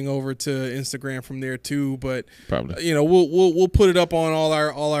copy everything over to Instagram from there too, but probably we'll put it up on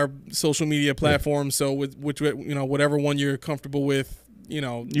all our social media platforms. So with whatever one you're comfortable with,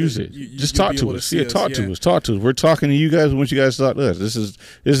 use it. Just talk to us. Talk to us. We're talking to you guys once you guys talk to us. This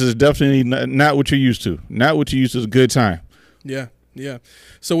is definitely not what you're used to. Not what you're used to. Is a good time. Yeah.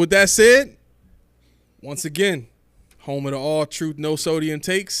 So with that said, once again, home of the all truth, no sodium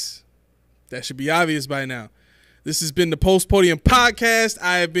takes. That should be obvious by now. This has been the Post Podium Podcast.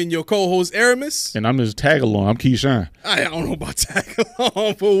 I have been your co-host, Aramis. And I'm his tag-along. I'm Keyshawn. I don't know about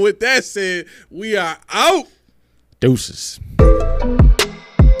tag-along, but with that said, we are out. Deuces.